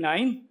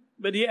 29,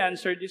 but he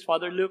answered his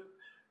father, "Look,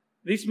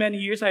 these many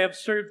years I have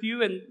served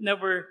you and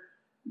never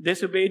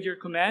disobeyed your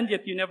command,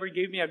 yet you never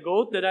gave me a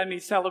goat that I may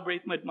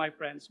celebrate with my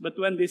friends. But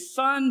when this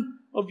son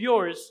of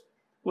yours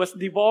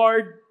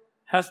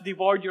has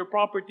devoured your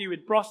property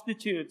with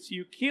prostitutes,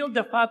 you killed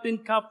the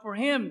fattened calf for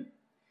him."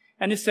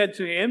 And he said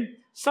to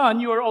him, "Son,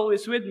 you are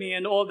always with me,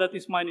 and all that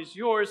is mine is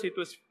yours. It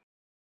was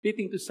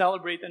fitting to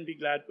celebrate and be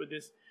glad for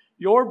this.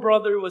 Your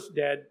brother was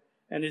dead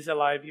and is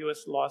alive. He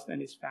was lost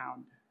and is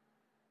found."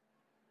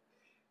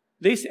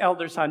 This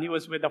elder son, he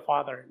was with the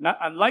father.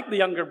 Unlike the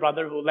younger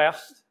brother who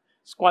left,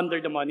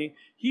 squandered the money,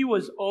 he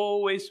was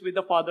always with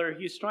the father.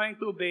 He's trying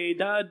to obey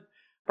dad.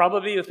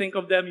 Probably you think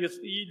of them,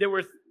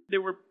 they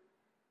were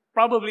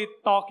probably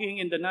talking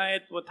in the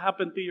night, "What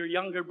happened to your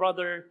younger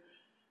brother?"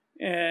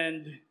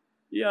 And,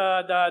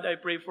 "Yeah, Dad, I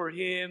pray for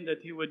him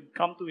that he would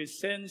come to his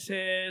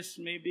senses."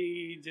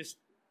 Maybe just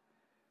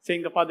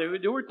saying the father,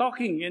 they were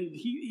talking, and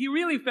he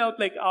really felt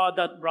like,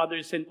 that brother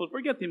is sinful.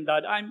 "Forget him,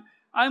 Dad.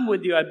 I'm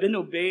with you. I've been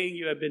obeying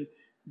you. I've been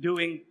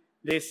doing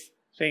these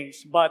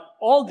things." But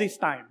all this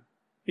time,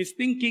 his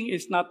thinking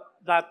is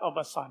not that of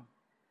a son.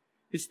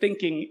 His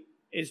thinking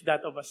is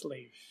that of a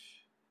slave.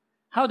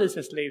 How does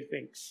a slave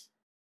think?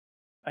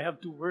 I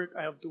have to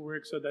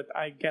work so that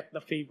I get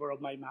the favor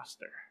of my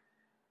master.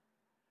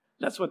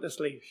 That's what a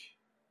slave.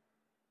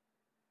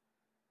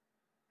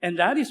 And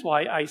that is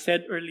why I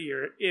said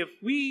earlier, if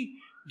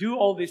we do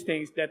all these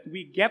things that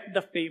we get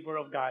the favor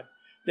of God,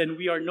 then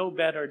we are no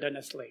better than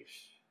a slave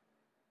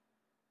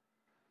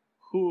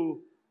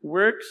who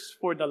works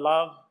for the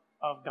love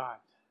of God.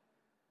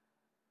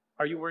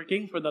 Are you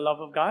working for the love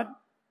of God?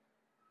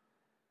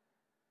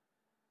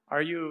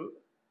 Are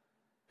you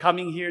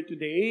coming here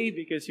today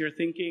because you're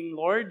thinking,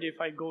 "Lord,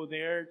 if I go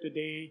there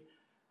today,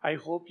 I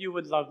hope you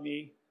would love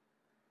me.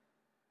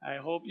 I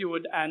hope you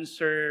would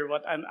answer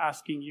what I'm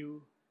asking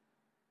you"?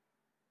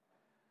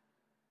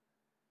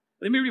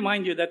 Let me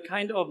remind you that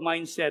kind of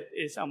mindset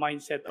is a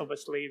mindset of a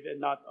slave and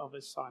not of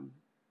a son.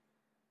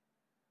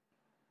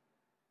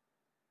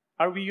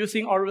 Are we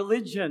using our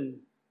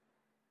religion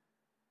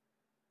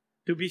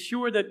to be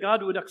sure that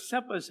God would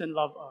accept us and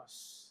love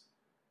us?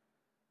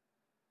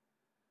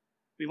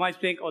 We might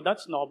think,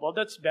 that's noble,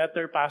 that's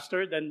better,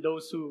 Pastor, than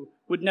those who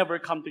would never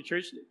come to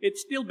church.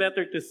 It's still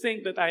better to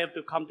think that I have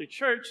to come to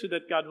church so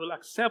that God will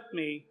accept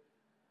me.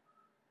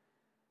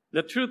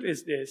 The truth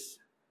is this: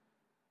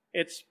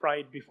 it's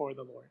pride before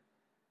the Lord.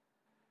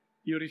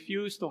 You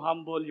refuse to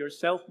humble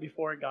yourself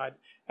before God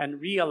and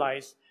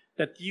realize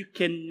that you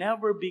can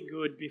never be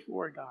good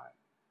before God.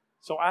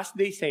 So as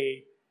they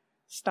say,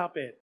 stop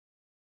it.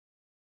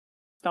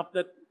 Stop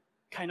that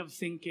kind of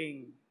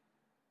thinking.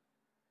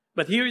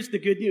 But here's the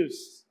good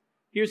news.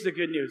 Here's the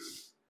good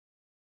news.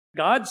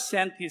 God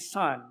sent His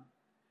Son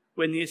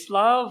when His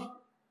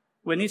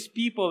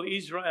people,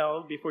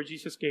 Israel, before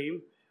Jesus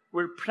came,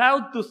 were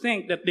proud to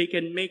think that they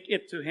can make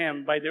it to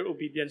Him by their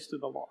obedience to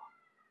the law.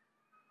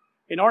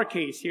 In our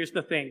case, here's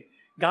the thing.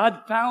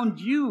 God found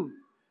you.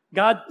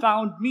 God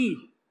found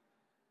me.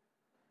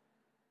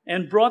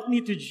 And brought me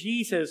to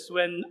Jesus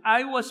when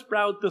I was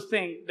proud to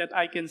think that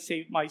I can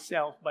save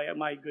myself by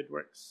my good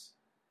works.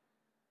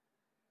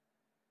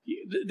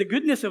 The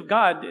goodness of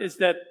God is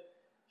that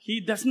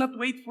He does not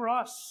wait for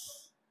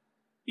us.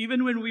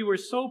 Even when we were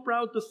so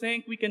proud to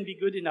think we can be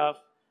good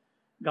enough,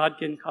 God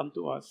can come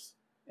to us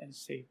and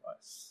save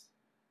us.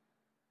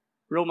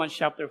 Romans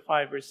chapter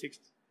 5, verse 6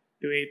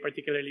 to 8,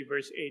 particularly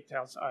verse 8,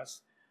 tells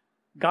us,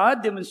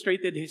 God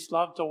demonstrated His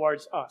love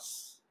towards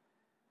us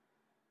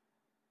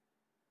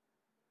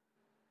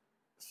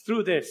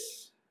through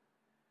this: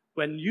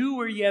 when we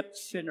were yet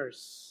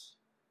sinners,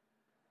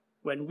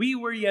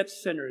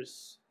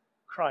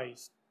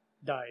 Christ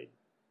died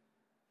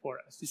for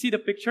us. You see the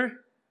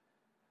picture?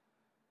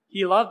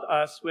 He loved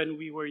us when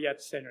we were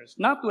yet sinners.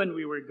 Not when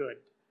we were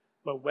good,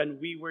 but when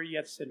we were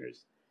yet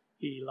sinners,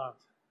 He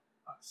loved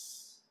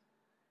us.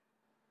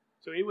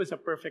 So it was a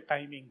perfect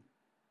timing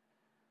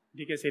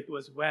because it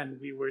was when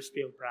we were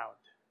still proud.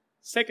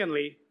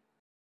 Secondly,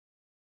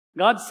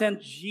 God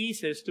sent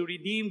Jesus to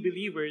redeem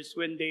believers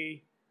when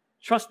they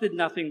trusted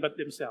nothing but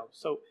themselves.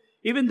 So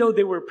even though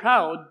they were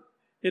proud,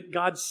 that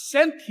God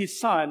sent His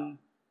Son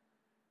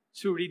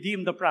to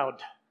redeem the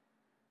proud.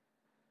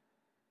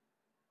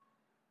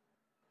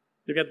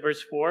 Look at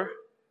verse 4.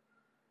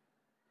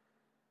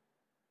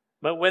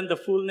 But when the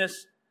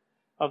fullness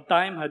of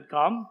time had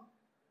come,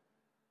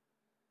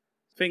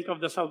 Think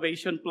of the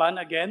salvation plan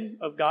again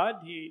of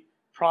God. He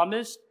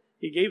promised,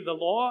 He gave the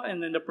law,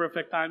 and in the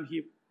perfect time,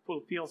 He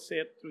fulfills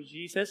it through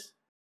Jesus.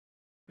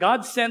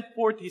 God sent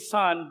forth His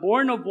Son,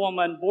 born of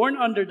woman, born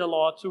under the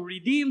law, to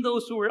redeem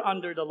those who were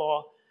under the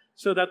law,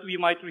 so that we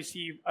might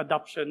receive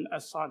adoption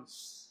as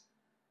sons.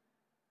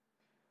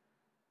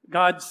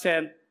 God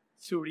sent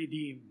to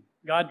redeem.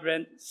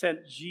 Sent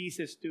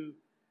Jesus to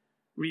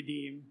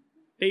redeem.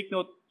 Take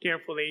note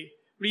carefully.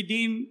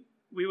 Redeem,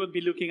 we will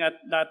be looking at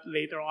that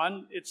later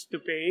on. It's to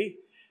pay.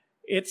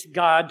 It's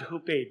God who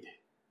paid.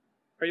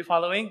 Are you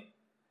following?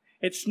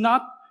 It's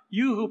not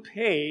you who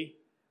pay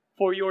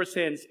for your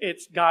sins.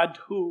 It's God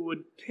who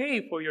would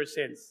pay for your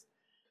sins.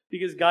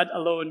 Because God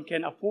alone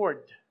can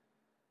afford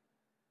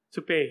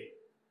to pay.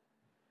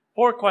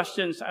 4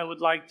 questions I would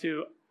like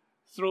to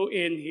throw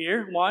in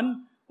here.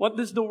 1, what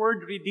does the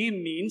word redeem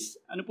means?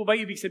 Ano po ba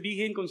ibig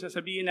sabihin kung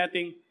sasabihin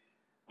nating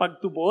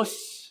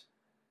pagtubos?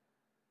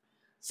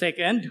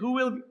 2, who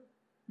will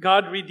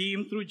God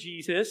redeem through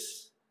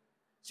Jesus?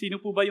 Sino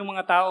po ba yung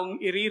mga taong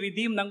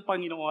i-redeem ng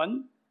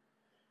Panginoon?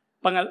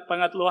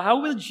 Pangatlo,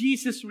 how will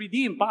Jesus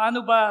redeem?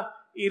 Paano ba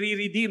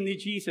i-redeem ni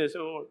Jesus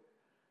o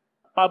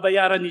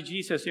pabayaran ni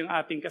Jesus yung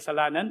ating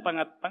kasalanan?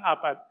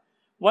 Pang-apat,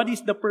 what is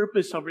the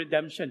purpose of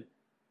redemption?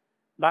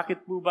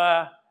 Bakit po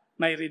ba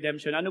may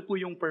redemption? Ano po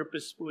yung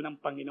purpose po ng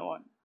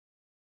Panginoon?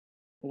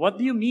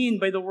 What do you mean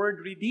by the word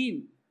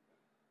redeem?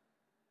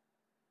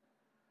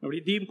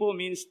 Redeem po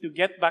means to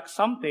get back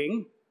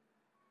something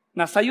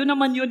na sa'yo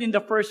naman yun in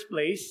the first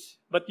place,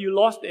 but you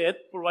lost it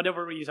for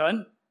whatever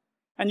reason,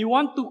 and you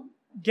want to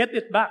get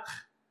it back.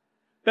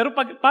 Pero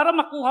para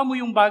makuha mo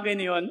yung bagay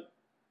na yun,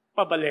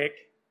 pabalik,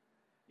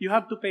 you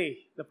have to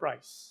pay the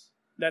price.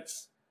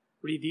 That's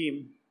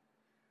redeem.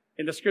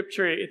 In the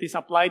scripture, it is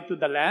applied to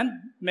the land.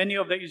 Many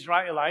of the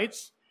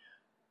Israelites,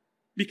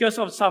 because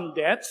of some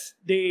debts,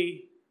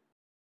 they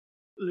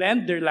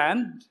lend their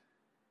land.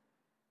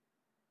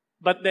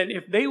 But then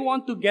if they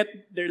want to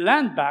get their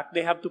land back,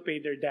 they have to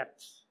pay their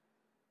debts.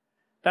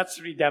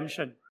 That's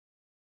redemption.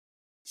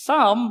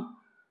 Some,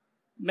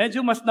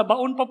 medyo mas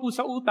nabaon pa po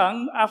sa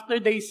utang after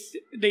they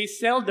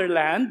sell their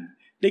land.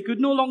 They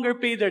could no longer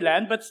pay their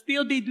land, but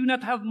still they do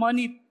not have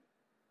money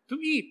to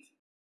eat.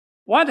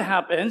 What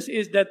happens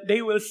is that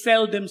they will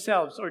sell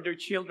themselves or their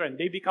children.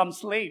 They become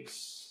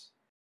slaves.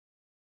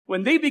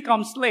 When they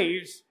become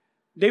slaves,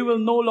 they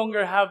will no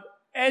longer have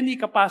any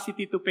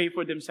capacity to pay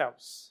for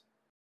themselves.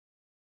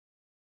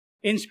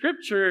 In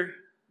Scripture,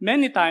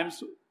 many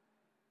times,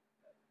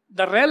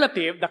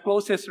 the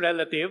closest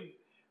relative,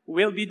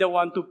 will be the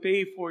one to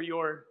pay for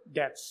your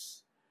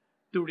debts,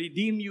 to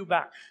redeem you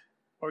back,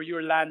 or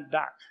your land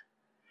back.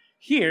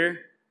 Here,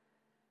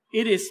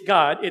 it is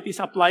God. It is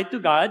applied to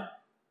God.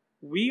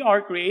 We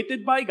are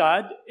created by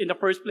God. In the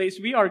first place,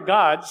 we are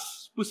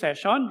God's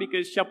possession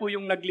because siya po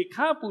yung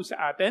naglikha po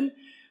sa atin.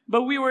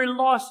 But we were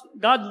lost.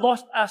 God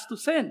lost us to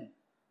sin.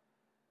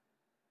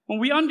 When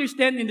we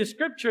understand in the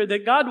scripture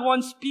that God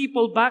wants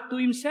people back to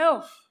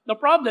Himself, the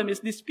problem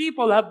is these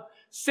people have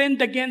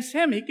sinned against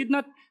Him.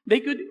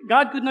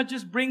 God could not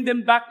just bring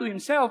them back to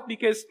Himself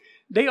because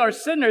they are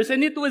sinners,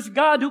 and it was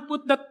God who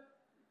put the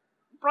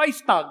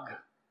price tag.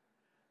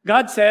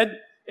 God said,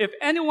 if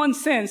anyone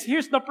sins,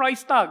 here's the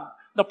price tag.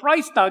 The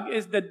price tag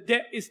is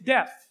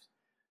death.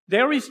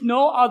 There is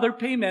no other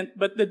payment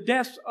but the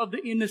death of the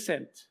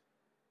innocent.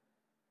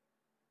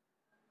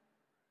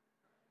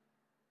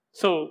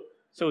 So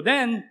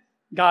then,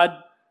 God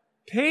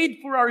paid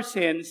for our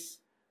sins.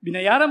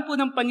 Binayaran po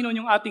ng Panginoon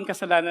yung ating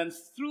kasalanan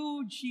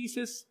through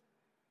Jesus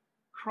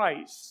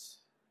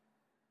Christ.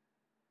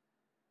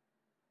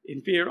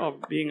 In fear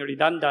of being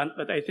redundant,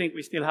 but I think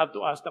we still have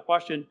to ask the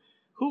question,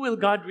 who will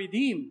God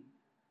redeem?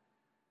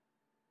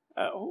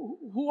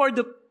 Who are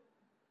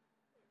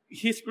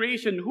His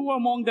creation? Who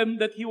among them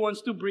that He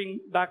wants to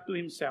bring back to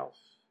Himself?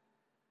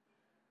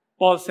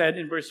 Paul said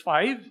in verse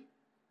 5,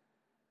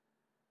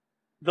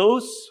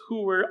 those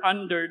who were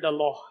under the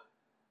law.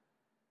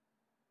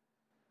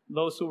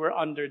 Those who were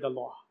under the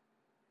law.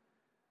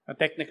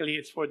 Technically,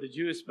 it's for the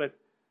Jews, but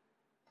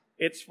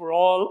it's for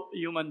all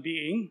human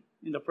beings.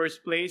 In the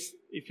first place,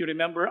 if you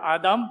remember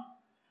Adam,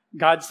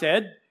 God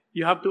said,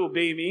 you have to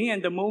obey me,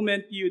 and the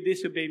moment you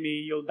disobey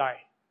me, you'll die.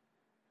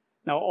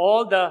 Now,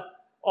 all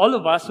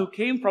of us who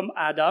came from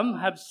Adam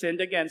have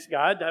sinned against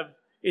God, have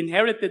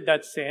inherited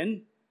that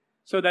sin,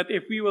 so that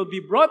if we will be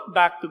brought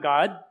back to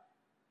God,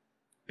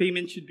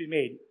 payment should be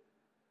made.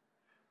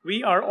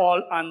 We are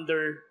all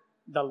under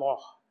the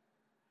law.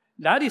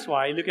 That is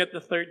why, look at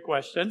the third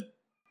question.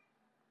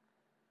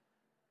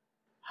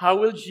 How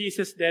will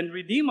Jesus then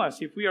redeem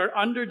us? If we are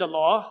under the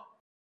law,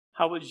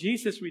 how will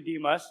Jesus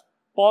redeem us?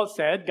 Paul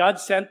said, God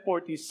sent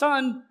forth His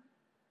Son,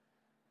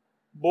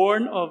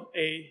 born of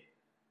a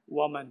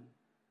woman.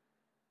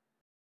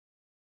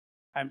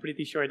 I'm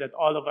pretty sure that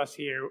all of us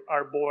here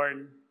are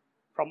born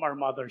from our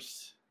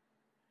mothers.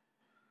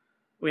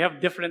 We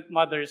have different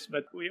mothers,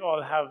 but we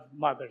all have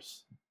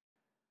mothers.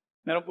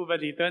 Meron po ba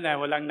dito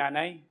na walang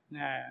nanay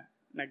na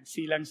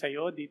nagsilang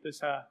sa'yo dito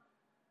sa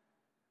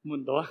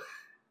mundo?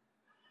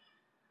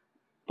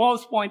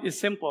 Paul's point is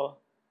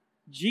simple.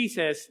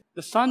 Jesus,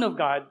 the Son of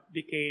God,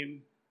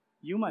 became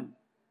human.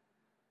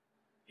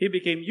 He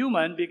became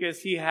human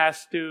because he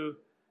has to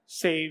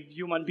save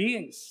human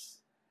beings,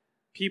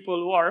 people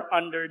who are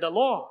under the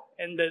law.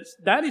 And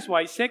that is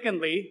why,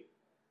 secondly,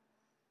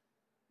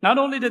 not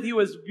only that he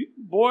was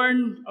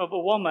born of a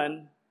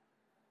woman,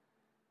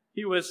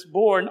 he was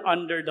born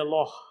under the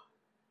law.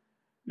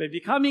 By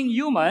becoming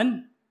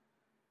human,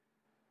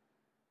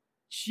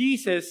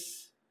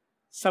 Jesus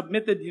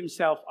submitted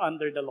himself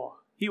under the law.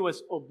 He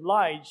was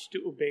obliged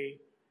to obey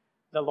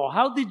the law.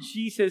 How did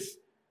Jesus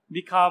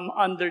become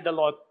under the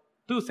law?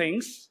 Two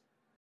things.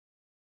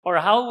 Or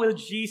how will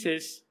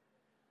Jesus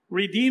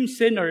redeem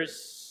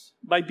sinners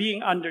by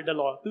being under the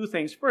law? Two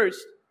things.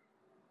 First,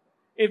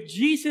 if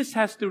Jesus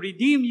has to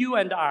redeem you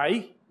and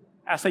I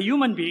as a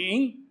human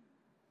being,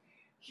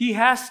 He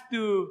has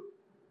to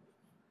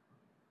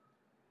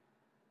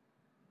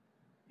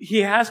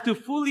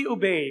fully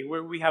obey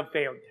where we have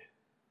failed.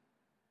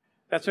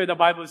 That's why the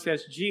Bible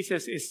says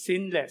Jesus is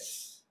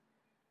sinless.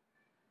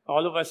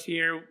 All of us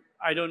here,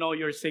 I don't know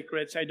your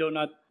secrets. I do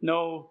not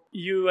know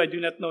you. I do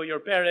not know your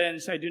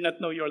parents. I do not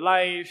know your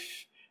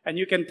life. And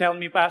you can tell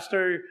me,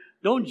 Pastor,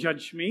 don't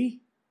judge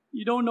me.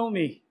 You don't know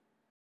me.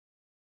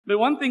 But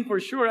one thing for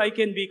sure, I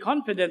can be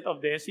confident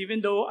of this,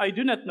 even though I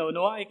do not know.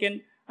 No, I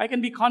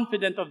can be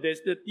confident of this,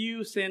 that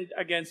you sinned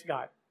against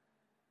God.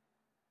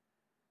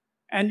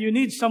 And you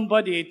need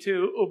somebody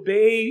to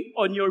obey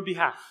on your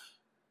behalf.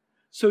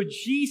 So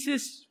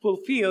Jesus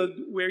fulfilled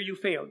where you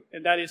failed,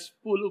 and that is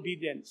full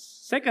obedience.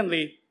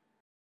 Secondly,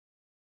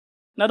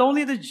 not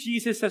only that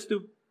Jesus has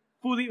to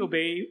fully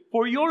obey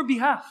for your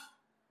behalf,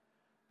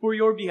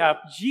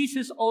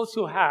 Jesus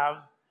also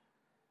have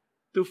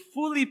to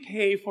fully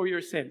pay for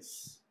your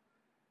sins.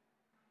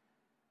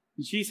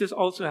 Jesus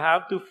also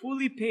have to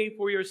fully pay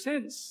for your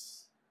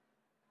sins.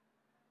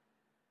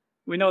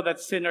 We know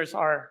that sinners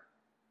are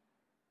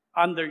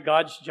under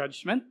God's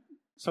judgment.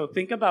 So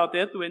think about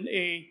it. When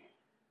a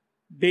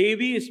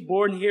baby is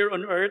born here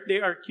on earth,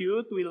 they are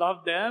cute. We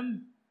love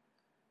them.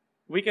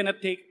 We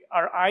cannot take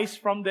our eyes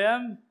from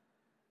them.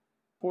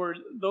 For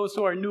those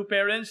who are new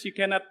parents, you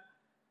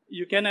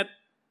cannot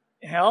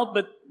help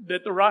but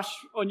rush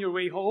on your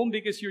way home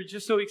because you're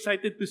just so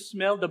excited to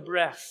smell the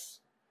breath,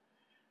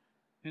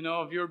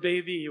 of your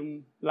baby,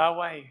 yung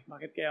laway.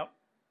 Bakit kaya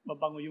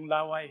mabango yung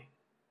laway?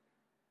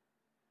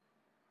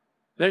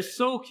 They're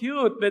so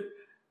cute,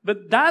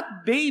 but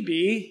that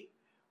baby,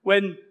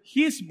 when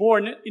he's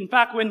born, in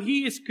fact, when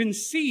he is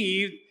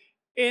conceived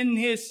in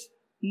his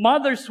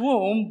mother's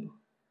womb,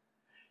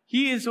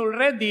 he is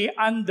already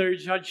under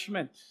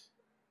judgment.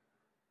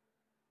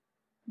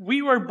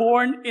 We were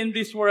born in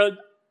this world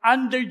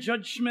under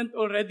judgment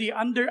already,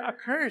 under a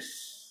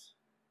curse.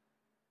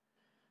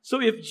 So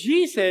if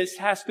Jesus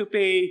has to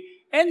pay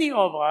any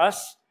of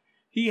us,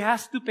 He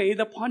has to pay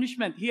the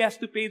punishment. He has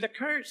to pay the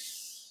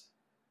curse.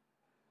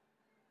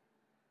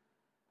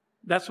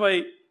 That's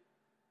why,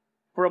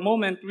 for a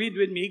moment, read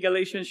with me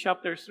Galatians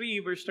chapter 3,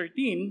 verse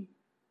 13.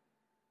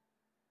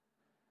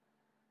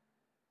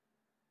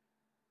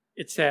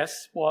 It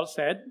says, Paul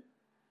said,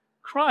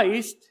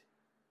 Christ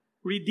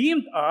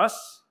redeemed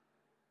us,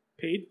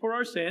 paid for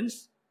our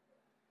sins,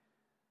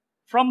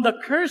 from the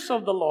curse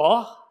of the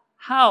law.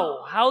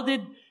 How? How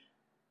did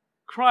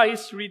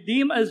Christ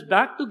redeem us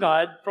back to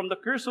God from the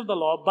curse of the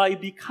law? By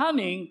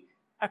becoming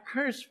a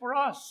curse for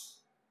us.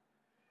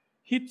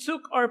 He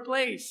took our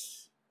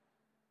place.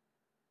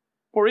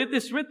 For it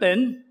is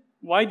written,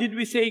 why did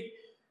we say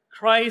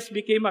Christ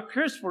became a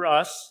curse for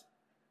us?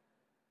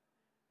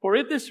 For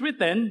it is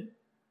written,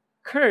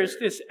 cursed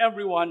is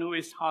everyone who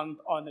is hung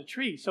on a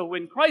tree. So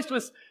when Christ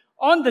was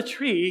on the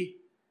tree,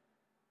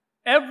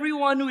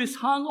 everyone who is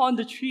hung on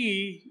the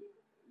tree,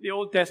 the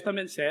Old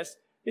Testament says,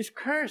 is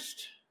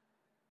cursed.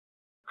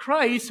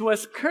 Christ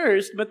was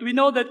cursed, but we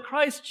know that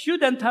Christ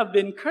shouldn't have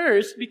been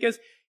cursed because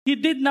He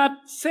did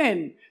not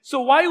sin.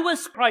 So why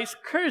was Christ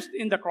cursed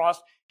in the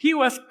cross? He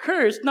was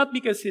cursed not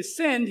because He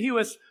sinned. He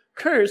was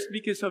cursed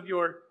because of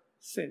your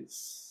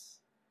sins.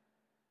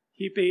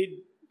 He paid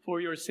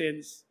for your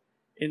sins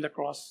in the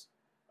cross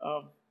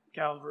of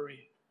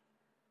Calvary.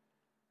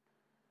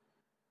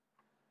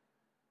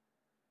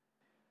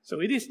 So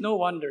it is no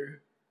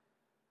wonder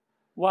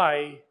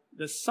why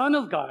the Son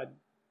of God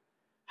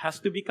has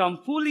to become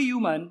fully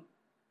human,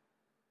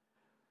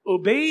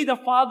 obey the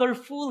Father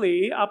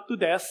fully up to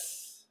death,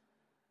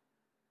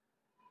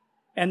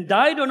 and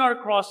died on our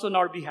cross on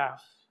our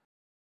behalf,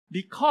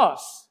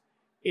 because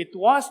it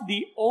was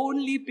the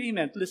only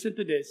payment, listen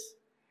to this,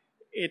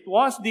 it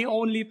was the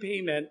only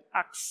payment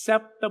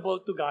acceptable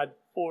to God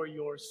for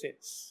your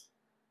sins.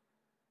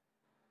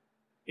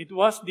 It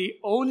was the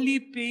only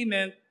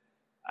payment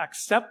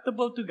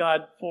acceptable to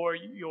God for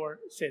your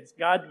sins.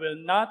 God will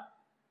not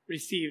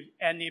receive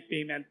any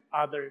payment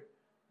other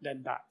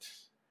than that.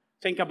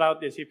 Think about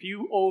this. If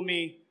you owe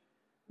me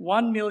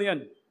 1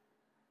 million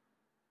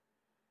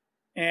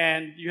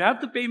and you have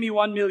to pay me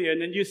 1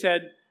 million and you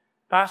said,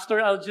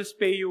 Pastor, I'll just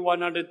pay you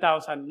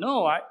 100,000.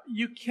 No,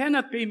 you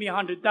cannot pay me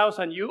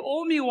 100,000. You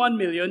owe me 1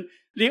 million.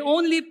 The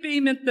only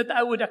payment that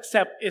I would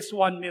accept is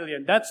 1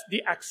 million. That's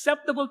the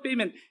acceptable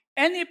payment.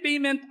 Any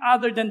payment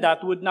other than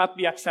that would not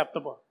be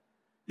acceptable.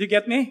 Do you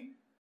get me?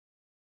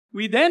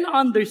 We then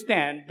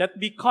understand that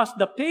because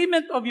the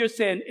payment of your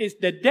sin is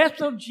the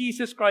death of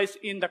Jesus Christ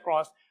in the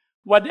cross,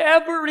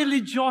 whatever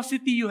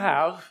religiosity you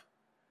have,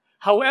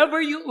 however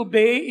you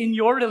obey in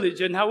your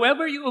religion,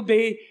 however you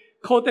obey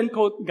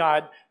quote-unquote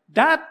God,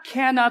 that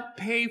cannot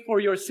pay for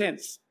your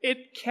sins.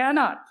 It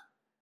cannot.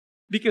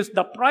 Because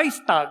the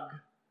price tag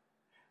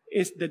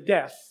is the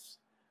death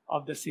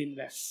of the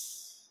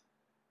sinless.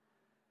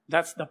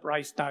 That's the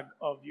price tag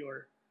of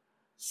your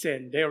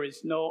sin. There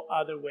is no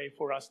other way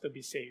for us to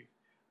be saved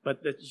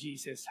but that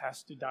Jesus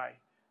has to die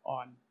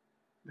on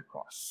the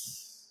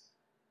cross.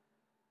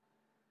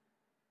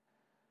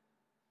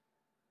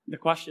 The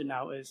question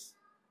now is,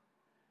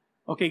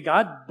 okay,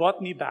 God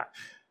bought me back.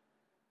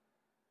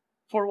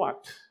 For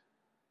what?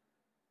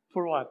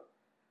 For what?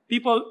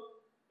 People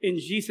in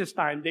Jesus'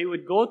 time, they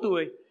would go to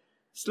a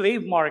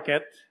slave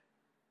market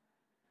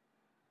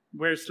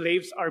where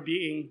slaves are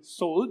being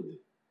sold.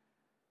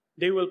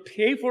 They will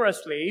pay for a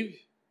slave,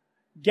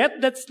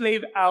 get that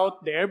slave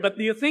out there. But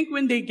do you think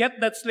when they get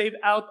that slave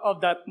out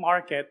of that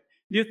market,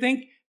 do you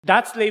think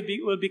that slave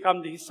will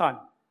become his son?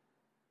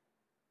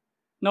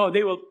 No,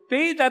 they will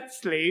pay that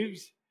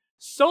slaves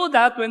so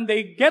that when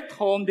they get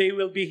home, they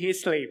will be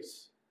his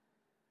slaves.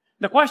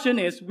 The question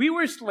is, we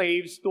were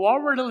slaves to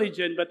our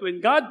religion, but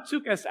when God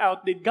took us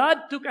out, did God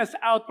took us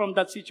out from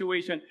that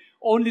situation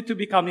only to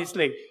become his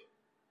slave?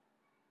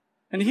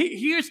 And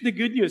here's the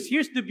good news.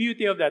 Here's the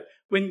beauty of that.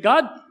 When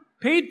God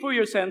paid for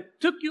your sin,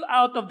 took you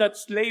out of that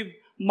slave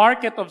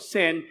market of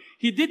sin,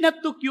 he did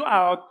not took you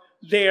out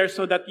there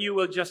so that you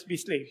will just be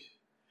slave.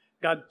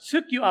 God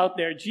took you out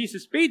there.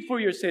 Jesus paid for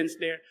your sins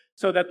there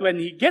so that when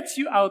he gets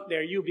you out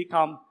there, you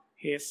become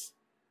his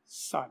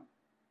son.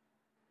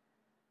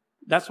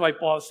 That's why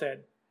Paul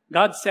said,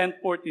 God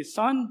sent forth his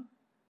son,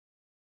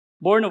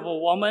 born of a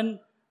woman,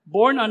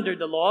 born under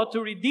the law,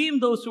 to redeem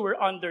those who were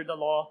under the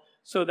law,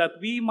 so that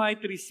we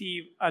might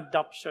receive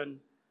adoption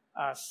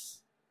as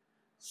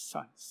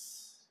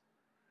sons.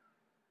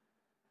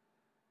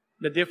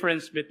 The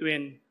difference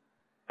between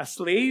a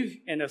slave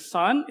and a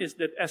son is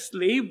that a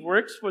slave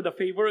works for the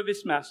favor of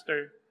his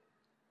master,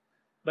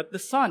 but the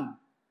son,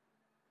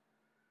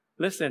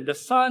 listen, the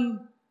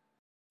son,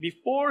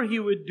 before he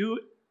would do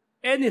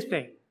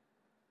anything,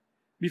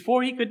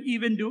 before he could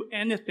even do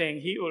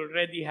anything, he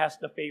already has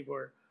the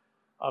favor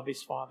of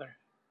his father.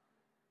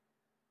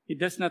 He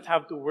does not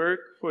have to work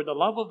for the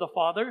love of the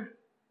Father.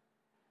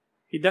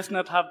 He does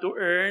not have to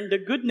earn the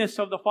goodness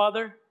of the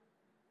Father.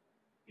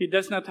 He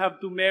does not have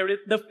to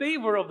merit the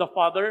favor of the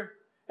Father.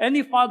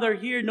 Any father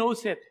here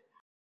knows it.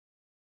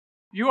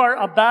 You are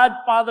a bad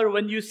father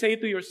when you say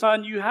to your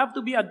son, you have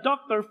to be a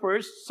doctor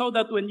first so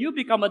that when you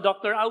become a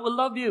doctor, I will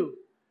love you.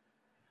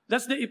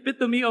 That's the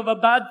epitome of a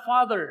bad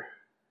father.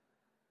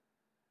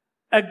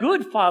 A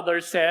good father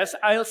says,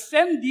 I'll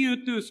send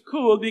you to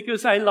school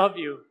because I love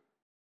you.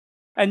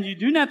 And you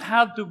do not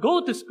have to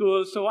go to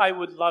school, so I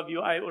would love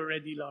you. I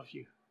already love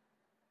you.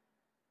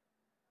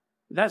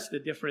 That's the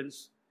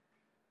difference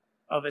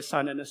of a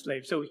son and a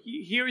slave. So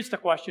here is the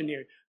question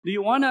here. Do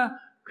you want to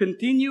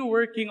continue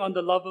working on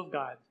the love of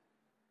God?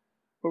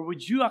 Or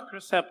would you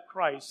accept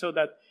Christ so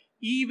that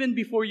even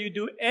before you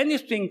do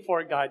anything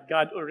for God,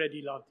 God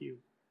already loved you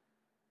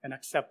and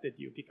accepted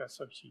you because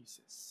of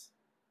Jesus?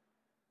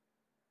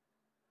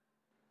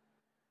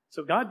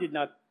 So God did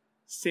not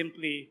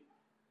simply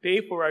pay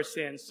for our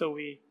sins so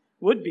we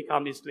would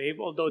become his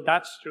slave, although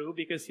that's true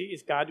because he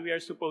is God. We are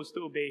supposed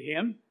to obey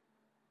him.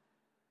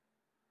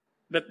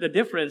 But the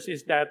difference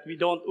is that we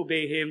don't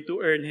obey him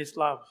to earn his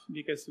love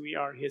because we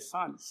are his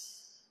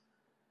sons.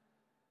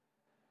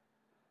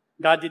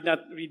 God did not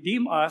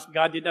redeem us.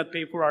 God did not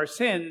pay for our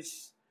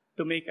sins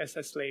to make us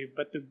a slave,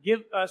 but to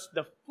give us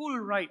the full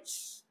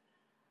rights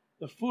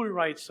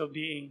of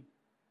being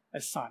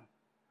a son.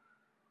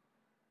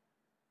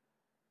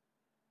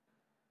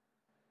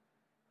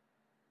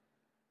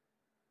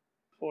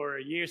 For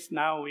years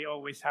now, we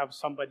always have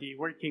somebody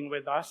working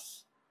with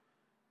us.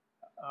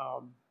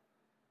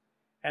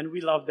 And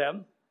we love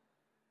them.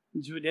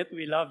 Judith,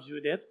 we love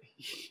Judith.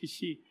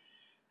 She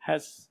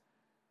has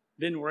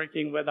been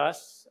working with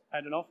us,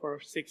 for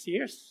 6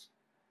 years.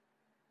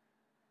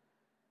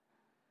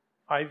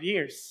 5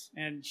 years.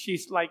 And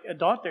she's like a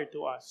daughter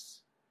to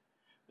us.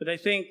 But I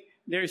think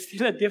there is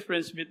still a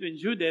difference between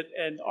Judith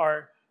and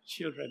our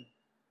children.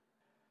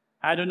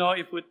 I don't know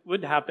if it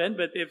would happen,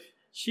 but if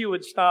she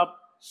would stop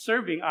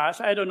serving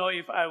us, I don't know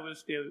if I will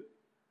still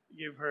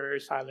give her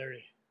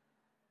salary.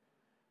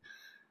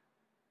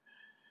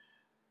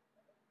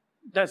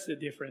 That's the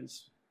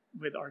difference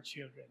with our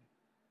children.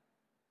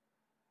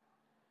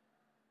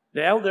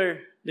 The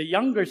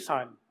younger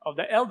son of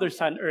the elder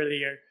son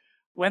earlier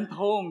went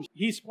home.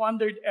 He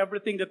squandered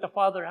everything that the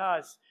father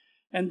has.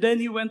 And then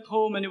he went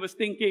home and he was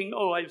thinking,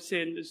 I've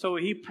sinned. So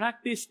he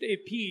practiced a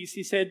peace.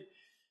 He said,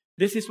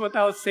 This is what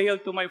I'll say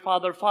to my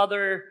father.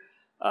 Father,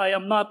 I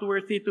am not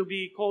worthy to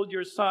be called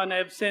your son. I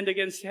have sinned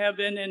against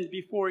heaven and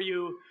before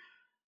you.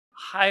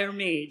 Hire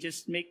me.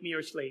 Just make me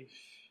your slave.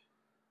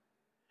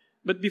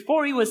 But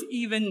before he was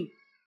even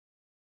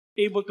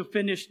able to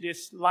finish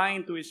this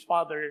line to his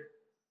father,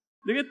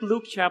 look at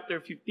Luke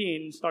chapter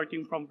 15,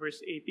 starting from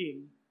verse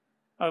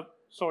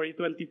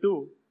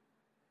 22.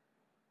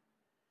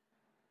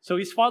 So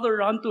his father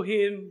ran to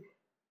him,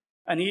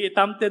 and he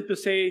attempted to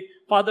say,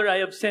 Father, I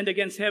have sinned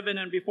against heaven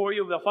and before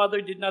you. The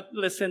father did not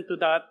listen to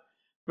that.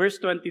 Verse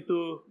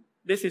 22,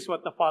 this is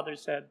what the father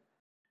said.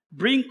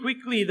 Bring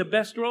quickly the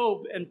best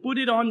robe and put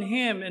it on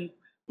him, and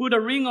put a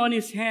ring on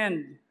his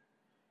hand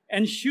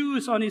and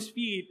shoes on his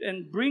feet,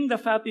 and bring the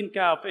fattened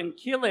calf and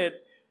kill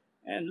it,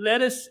 and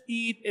let us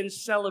eat and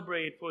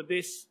celebrate. For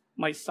this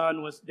my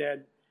son was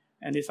dead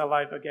and is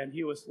alive again.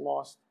 He was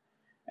lost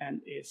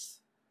and is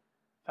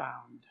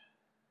found.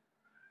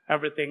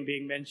 Everything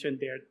being mentioned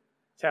there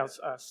tells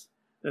us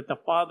that the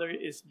Father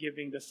is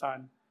giving the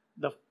Son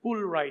the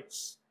full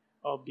rights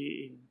of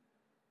being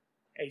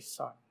a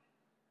son.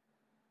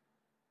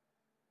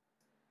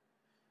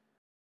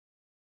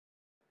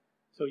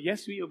 So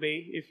yes, we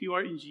obey. If you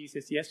are in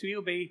Jesus, yes, we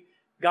obey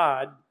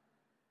God,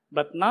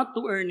 but not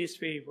to earn His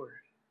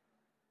favor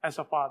as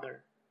a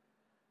Father.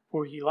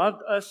 For He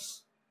loved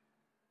us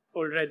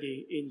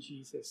already in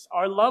Jesus.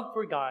 Our love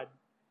for God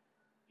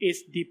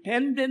is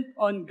dependent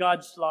on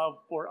God's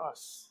love for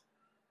us.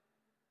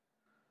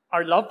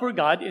 Our love for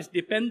God is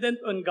dependent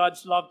on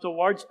God's love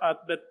towards us,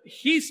 but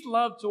His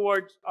love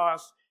towards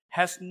us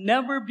has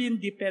never been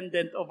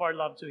dependent of our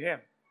love to Him.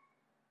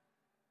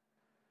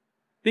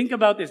 Think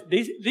about this.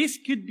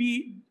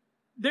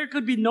 There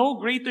could be no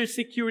greater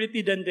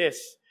security than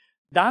this,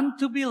 than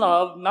to be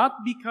loved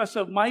not because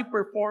of my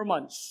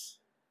performance,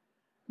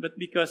 but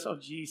because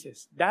of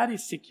Jesus. That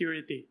is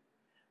security.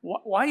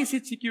 Why is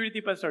it security,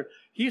 Pastor?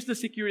 Here's the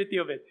security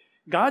of it.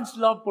 God's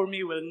love for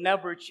me will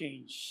never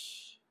change.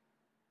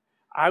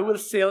 I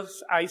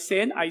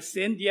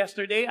sinned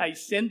yesterday, I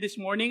sinned this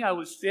morning, I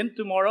will sin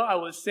tomorrow, I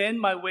will sin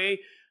my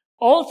way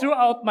all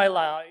throughout my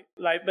life.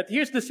 But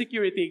here's the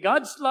security.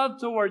 God's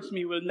love towards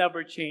me will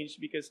never change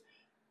because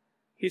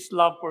His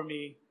love for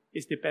me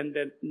is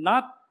dependent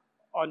not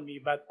on me,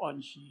 but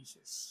on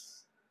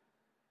Jesus.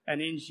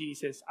 And in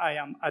Jesus, I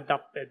am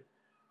adopted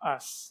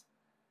as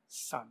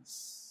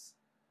sons.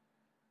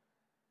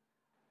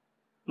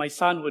 My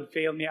son would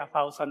fail me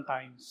 1,000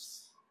 times.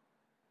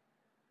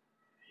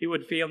 He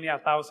would fail me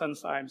 1,000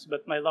 times,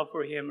 but my love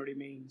for him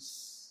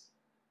remains.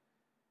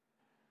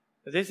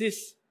 This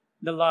is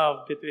the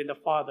love between the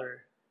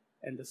Father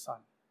and the Son.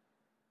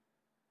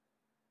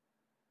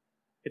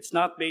 It's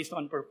not based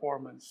on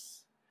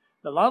performance.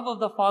 The love of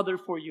the Father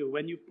for you,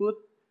 when you put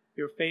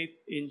your faith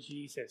in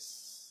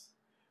Jesus,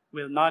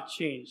 will not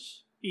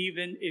change,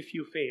 even if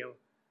you fail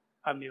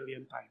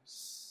 1,000,000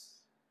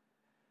 times.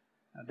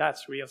 Now,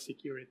 that's real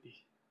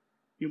security.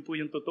 Yun po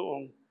yung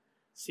totoong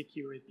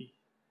security.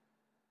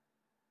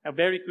 Now,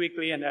 very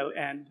quickly, and I'll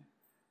end,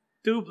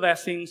 2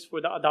 blessings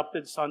for the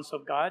adopted sons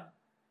of God.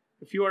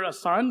 If you are a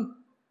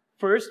son,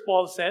 first,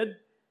 Paul said,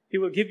 He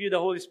will give you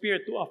the Holy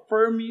Spirit to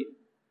affirm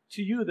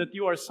to you that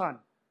you are a son.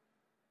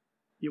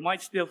 You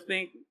might still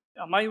think,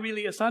 am I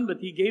really a son?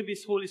 But He gave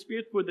His Holy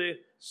Spirit for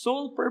the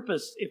sole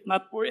purpose, if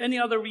not for any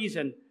other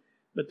reason,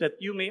 but that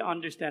you may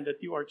understand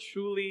that you are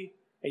truly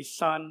a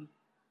son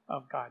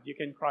of God. You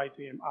can cry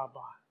to Him,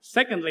 Abba.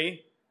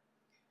 Secondly,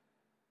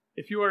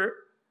 if you are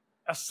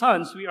as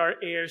sons, we are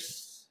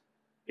heirs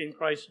in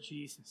Christ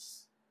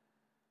Jesus.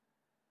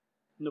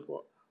 Ano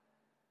po?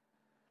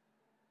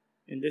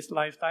 In this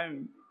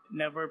lifetime,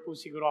 never po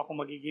siguro ako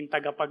magiging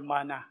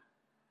tagapagmana.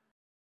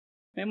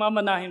 May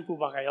mamanahin po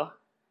ba kayo?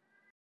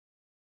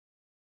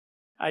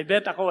 I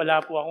bet ako wala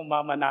po akong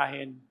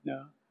mamanahin.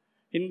 No?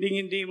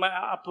 Hindi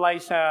ma-apply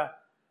sa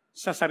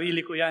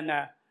sarili ko yan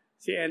na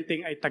si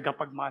Enteng ay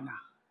tagapagmana.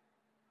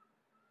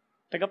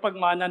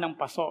 Tagapagmana ng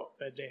paso,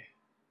 pwede.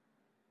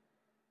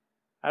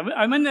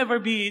 I may never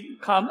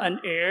become an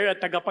heir, a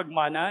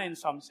tagapagmana in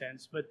some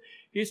sense, but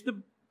here's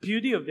the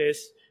beauty of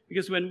this,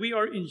 because when we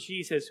are in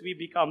Jesus, we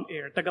become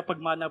heir.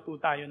 Tagapagmana po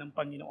tayo ng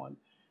Panginoon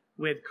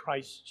with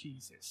Christ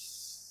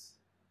Jesus.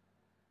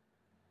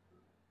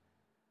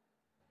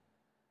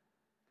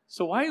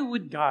 So why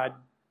would God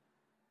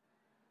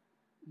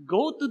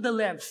go to the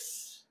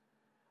lengths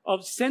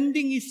of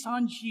sending His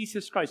Son,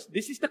 Jesus Christ?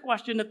 This is the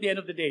question at the end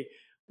of the day.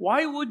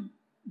 Why would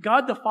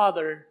God the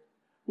Father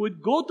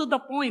would go to the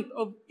point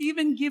of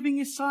even giving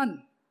His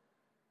Son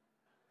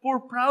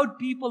for proud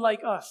people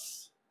like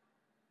us,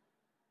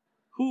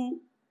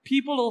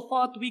 people who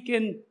thought we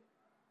can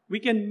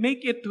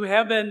make it to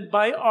heaven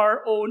by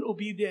our own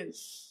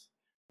obedience?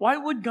 Why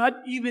would God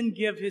even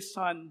give His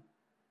Son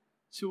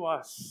to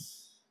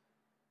us?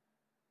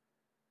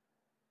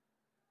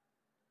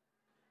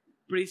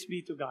 Praise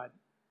be to God.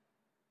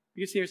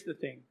 Because here's the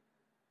thing.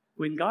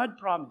 When God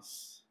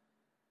promised,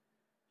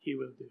 He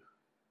will do.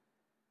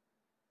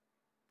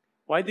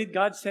 Why did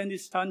God send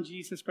His Son,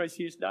 Jesus Christ?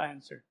 Here's the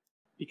answer.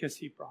 Because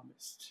He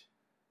promised.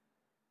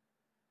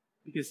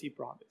 Because He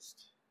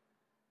promised.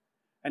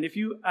 And if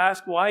you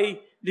ask, why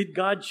did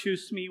God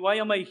choose me? Why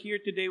am I here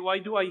today? Why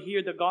do I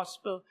hear the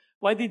gospel?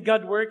 Why did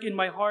God work in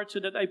my heart so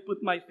that I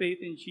put my faith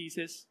in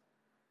Jesus?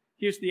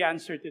 Here's the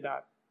answer to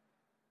that.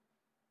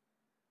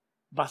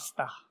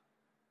 Basta.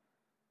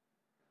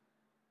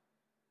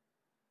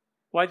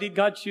 Why did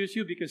God choose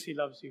you? Because He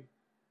loves you.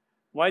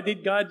 Why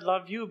did God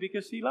love you?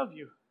 Because He loved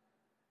you.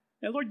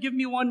 And Lord, give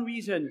me one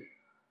reason.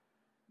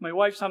 My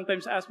wife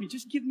sometimes asks me,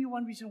 just give me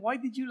one reason. Why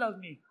did you love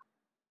me?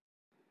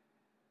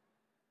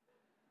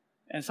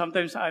 And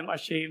sometimes I'm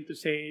ashamed to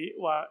say,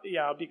 well,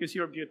 yeah, because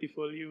you're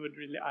beautiful, you would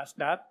really ask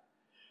that.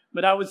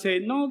 But I would say,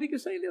 no,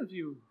 because I love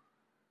you.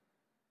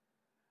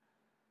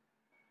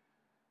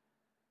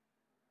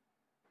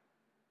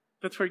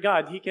 But for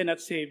God, He cannot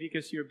say,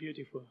 because you're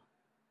beautiful.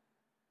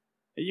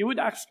 You would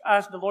ask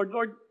the Lord,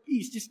 Lord,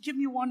 please, just give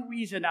me one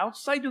reason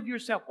outside of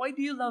yourself. Why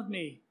do you love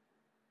me?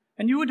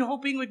 And you would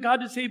hoping with God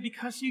to say,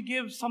 because you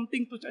give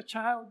something to a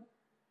child.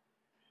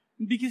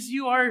 Because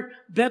you are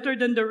better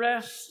than the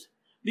rest.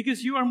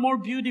 Because you are more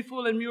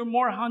beautiful and you're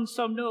more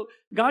handsome. No,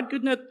 God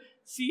could not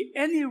see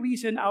any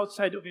reason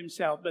outside of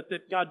Himself, but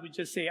that God would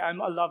just say, I'm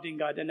a loving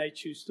God and I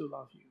choose to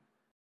love you.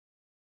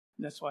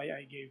 That's why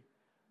I gave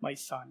my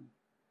Son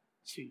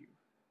to you.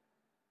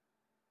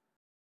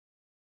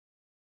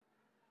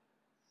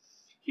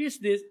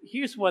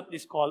 Here's what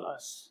this calls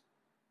us.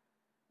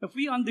 If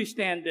we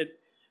understand that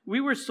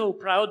we were so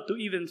proud to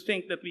even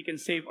think that we can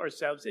save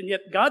ourselves, and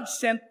yet God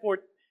sent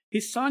forth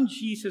His Son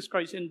Jesus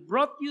Christ and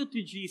brought you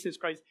to Jesus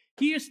Christ,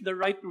 here's the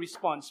right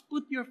response.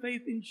 Put your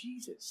faith in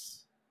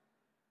Jesus.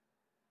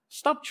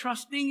 Stop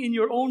trusting in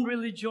your own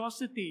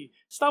religiosity.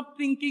 Stop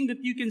thinking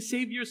that you can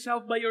save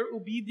yourself by your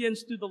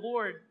obedience to the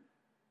Lord.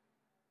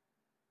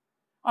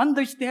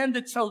 Understand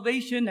that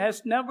salvation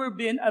has never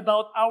been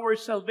about our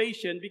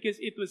salvation because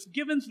it was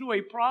given through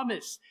a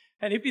promise.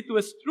 And if it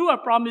was through a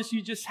promise,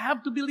 you just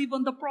have to believe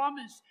on the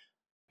promise.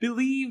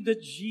 Believe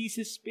that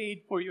Jesus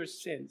paid for your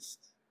sins.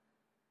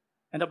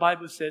 And the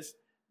Bible says,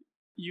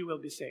 you will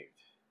be saved.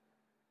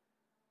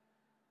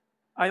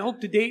 I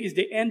hope today is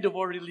the end of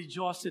our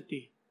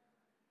religiosity.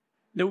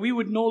 That we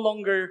would no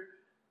longer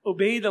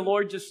obey the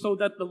Lord just so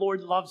that the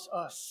Lord loves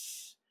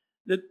us.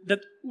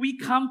 That we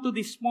come to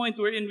this point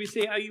wherein we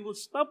say, I will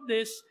stop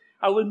this.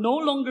 I will no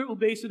longer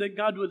obey so that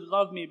God would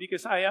love me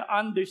because I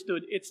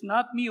understood it's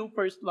not me who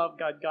first loved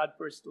God. God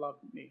first loved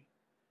me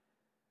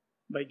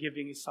by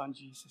giving His Son,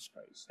 Jesus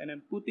Christ. And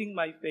I'm putting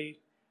my faith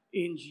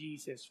in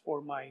Jesus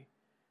for my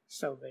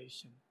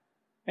salvation.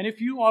 And if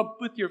you all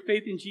put your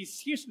faith in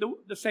Jesus, here's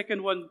the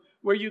second one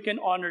where you can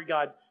honor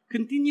God.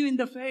 Continue in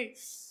the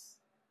faith.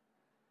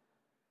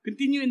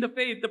 Continue in the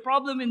faith. The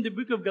problem in the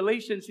book of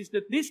Galatians is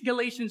that this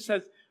Galatians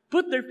says,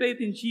 put their faith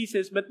in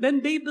Jesus, but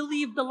then they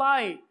believe the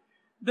lie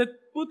that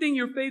putting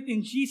your faith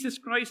in Jesus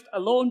Christ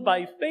alone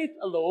by faith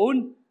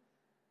alone,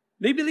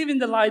 they believe in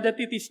the lie that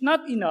it is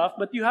not enough,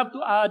 but you have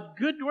to add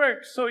good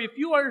works. So if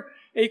you are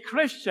a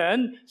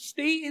Christian,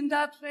 stay in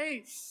that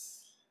faith.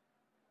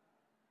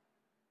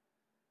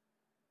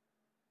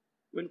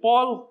 When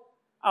Paul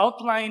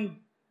outlined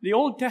the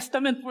Old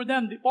Testament for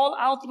them, Paul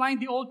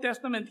outlined the Old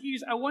Testament.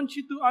 I want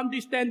you to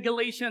understand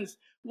Galatians,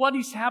 what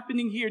is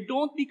happening here.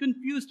 Don't be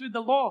confused with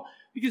the law,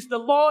 because the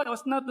law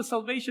was not the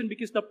salvation,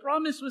 because the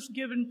promise was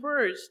given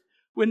first.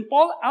 When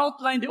Paul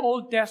outlined the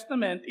Old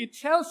Testament, it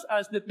tells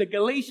us that the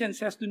Galatians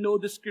has to know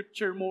the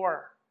Scripture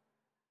more.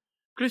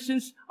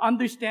 Christians,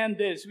 understand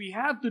this. We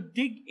have to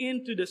dig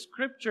into the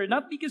Scripture,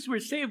 not because we're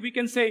saved. We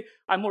can say,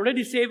 I'm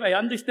already saved, I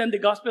understand the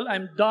gospel,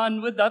 I'm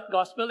done with that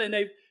gospel, and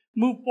I've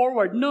moved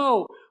forward.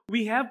 No,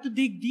 we have to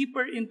dig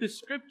deeper into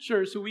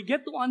Scripture so we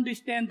get to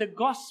understand the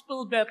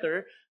gospel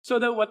better so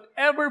that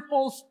whatever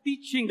false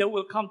teaching that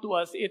will come to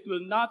us, it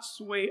will not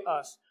sway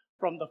us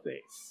from the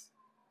faith.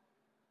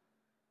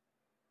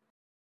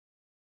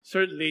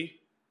 Thirdly,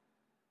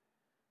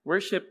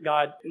 worship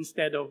God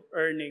instead of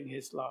earning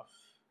His love.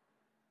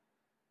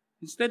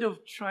 Instead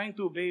of trying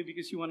to obey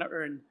because you want to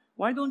earn,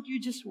 why don't you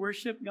just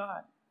worship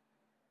God?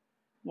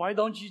 Why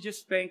don't you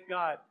just thank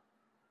God?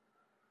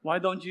 Why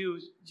don't you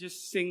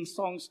just sing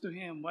songs to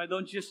Him? Why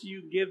don't just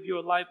you give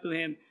your life to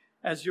Him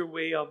as your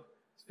way of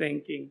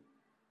thanking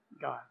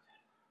God?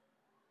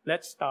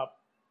 Let's stop.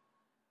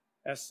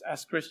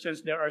 As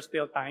Christians, there are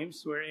still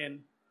times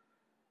wherein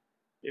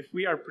if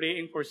we are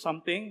praying for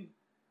something,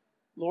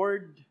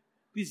 Lord,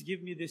 please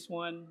give me this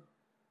one.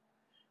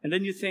 And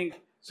then you think,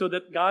 so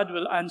that God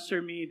will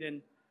answer me,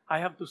 then I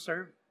have to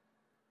serve.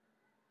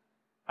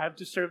 I have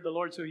to serve the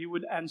Lord so He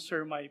would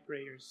answer my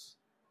prayers.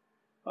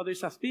 Well,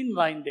 there's a thin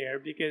line there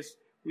because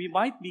we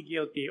might be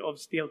guilty of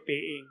still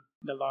paying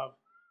the love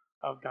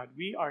of God.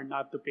 We are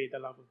not to pay the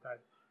love of God.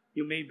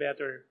 You may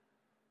better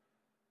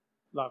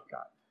love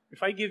God.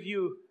 If I give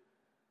you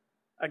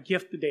a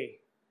gift today,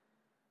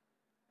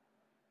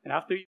 and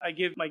after I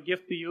give my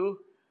gift to you,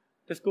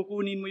 tas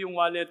kukunin mo yung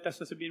wallet, tas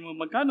sasabihin mo,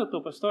 magkano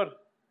to, Pastor?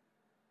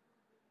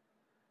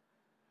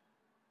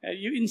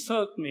 You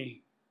insult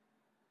me.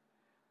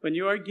 When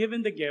you are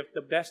given the gift,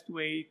 the best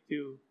way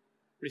to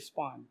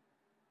respond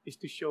is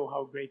to show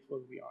how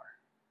grateful we are.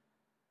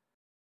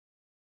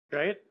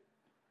 Right?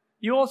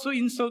 You also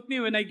insult me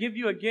when I give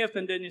you a gift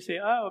and then you say,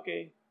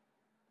 okay.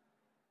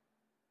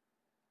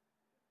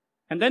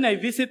 And then I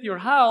visit your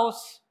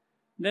house,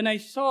 then I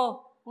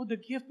saw, the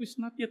gift was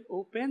not yet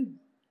opened.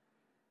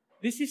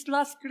 This is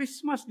last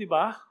Christmas, di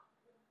ba?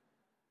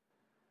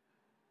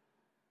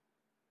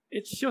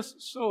 It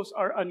just shows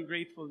our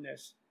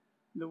ungratefulness.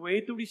 The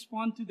way to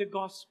respond to the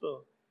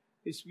gospel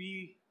is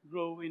we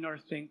grow in our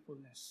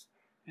thankfulness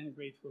and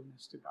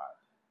gratefulness to God.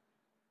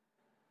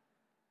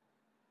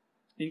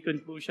 In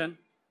conclusion,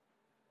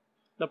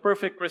 the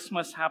perfect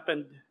Christmas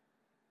happened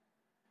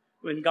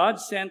when God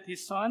sent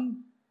His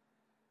Son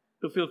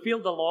to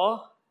fulfill the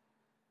law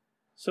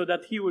so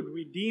that He would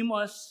redeem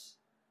us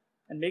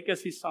and make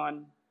us His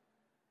Son.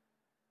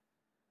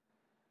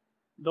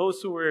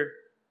 Those who were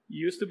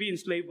used to be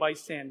enslaved by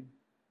sin,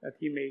 that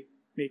He may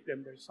make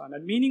them their Son. A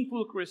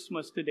meaningful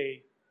Christmas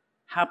today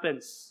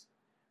happens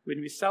when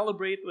we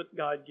celebrate what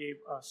God gave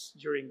us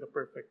during the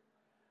perfect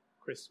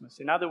Christmas.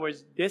 In other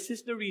words, this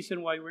is the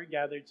reason why we're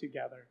gathered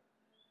together.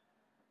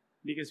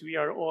 Because we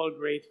are all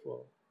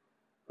grateful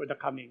for the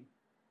coming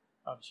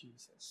of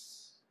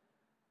Jesus.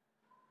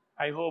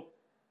 I hope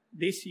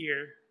this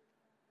year,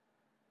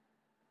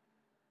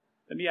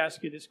 let me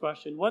ask you this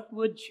question. What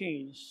would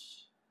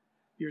change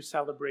your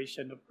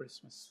celebration of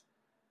Christmas?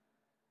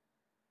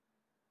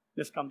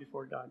 Let's come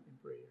before God in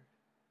prayer.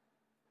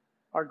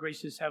 Our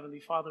gracious Heavenly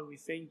Father, we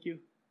thank you.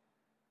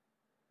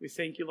 We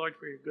thank you, Lord,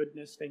 for your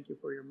goodness. Thank you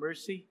for your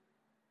mercy.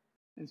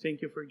 And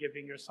thank you for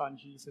giving your Son,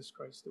 Jesus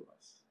Christ, to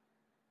us.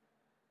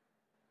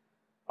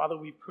 Father,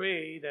 we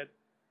pray that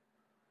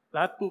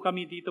lahat po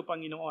kami dito,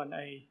 Panginoon,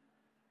 ay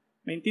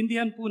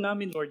maintindihan po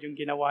namin, Lord, yung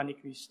ginawa ni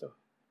Kristo.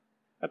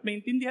 At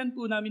maintindihan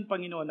po namin,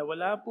 Panginoon, na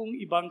wala pong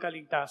ibang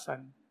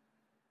kaligtasan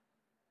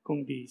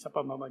kundi sa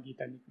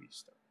pamamagitan ni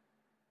Kristo.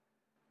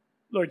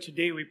 Lord,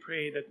 today we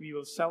pray that we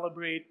will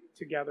celebrate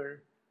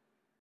together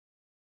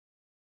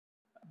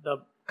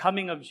the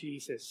coming of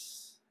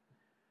Jesus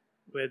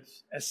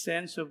with a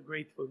sense of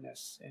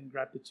gratefulness and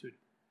gratitude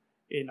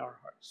in our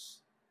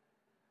hearts.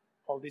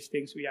 All these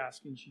things we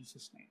ask in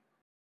Jesus' name.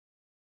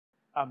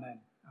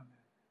 Amen. Amen.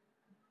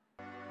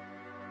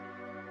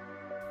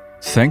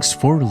 Thanks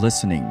for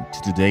listening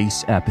to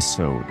today's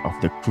episode of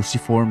the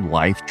Cruciform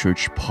Life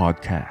Church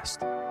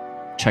podcast.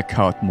 Check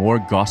out more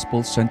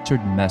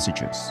gospel-centered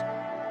messages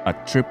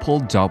at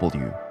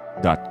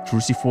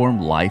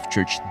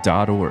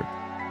www.cruciformlifechurch.org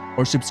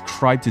or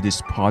subscribe to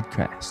this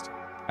podcast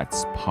at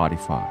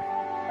Spotify.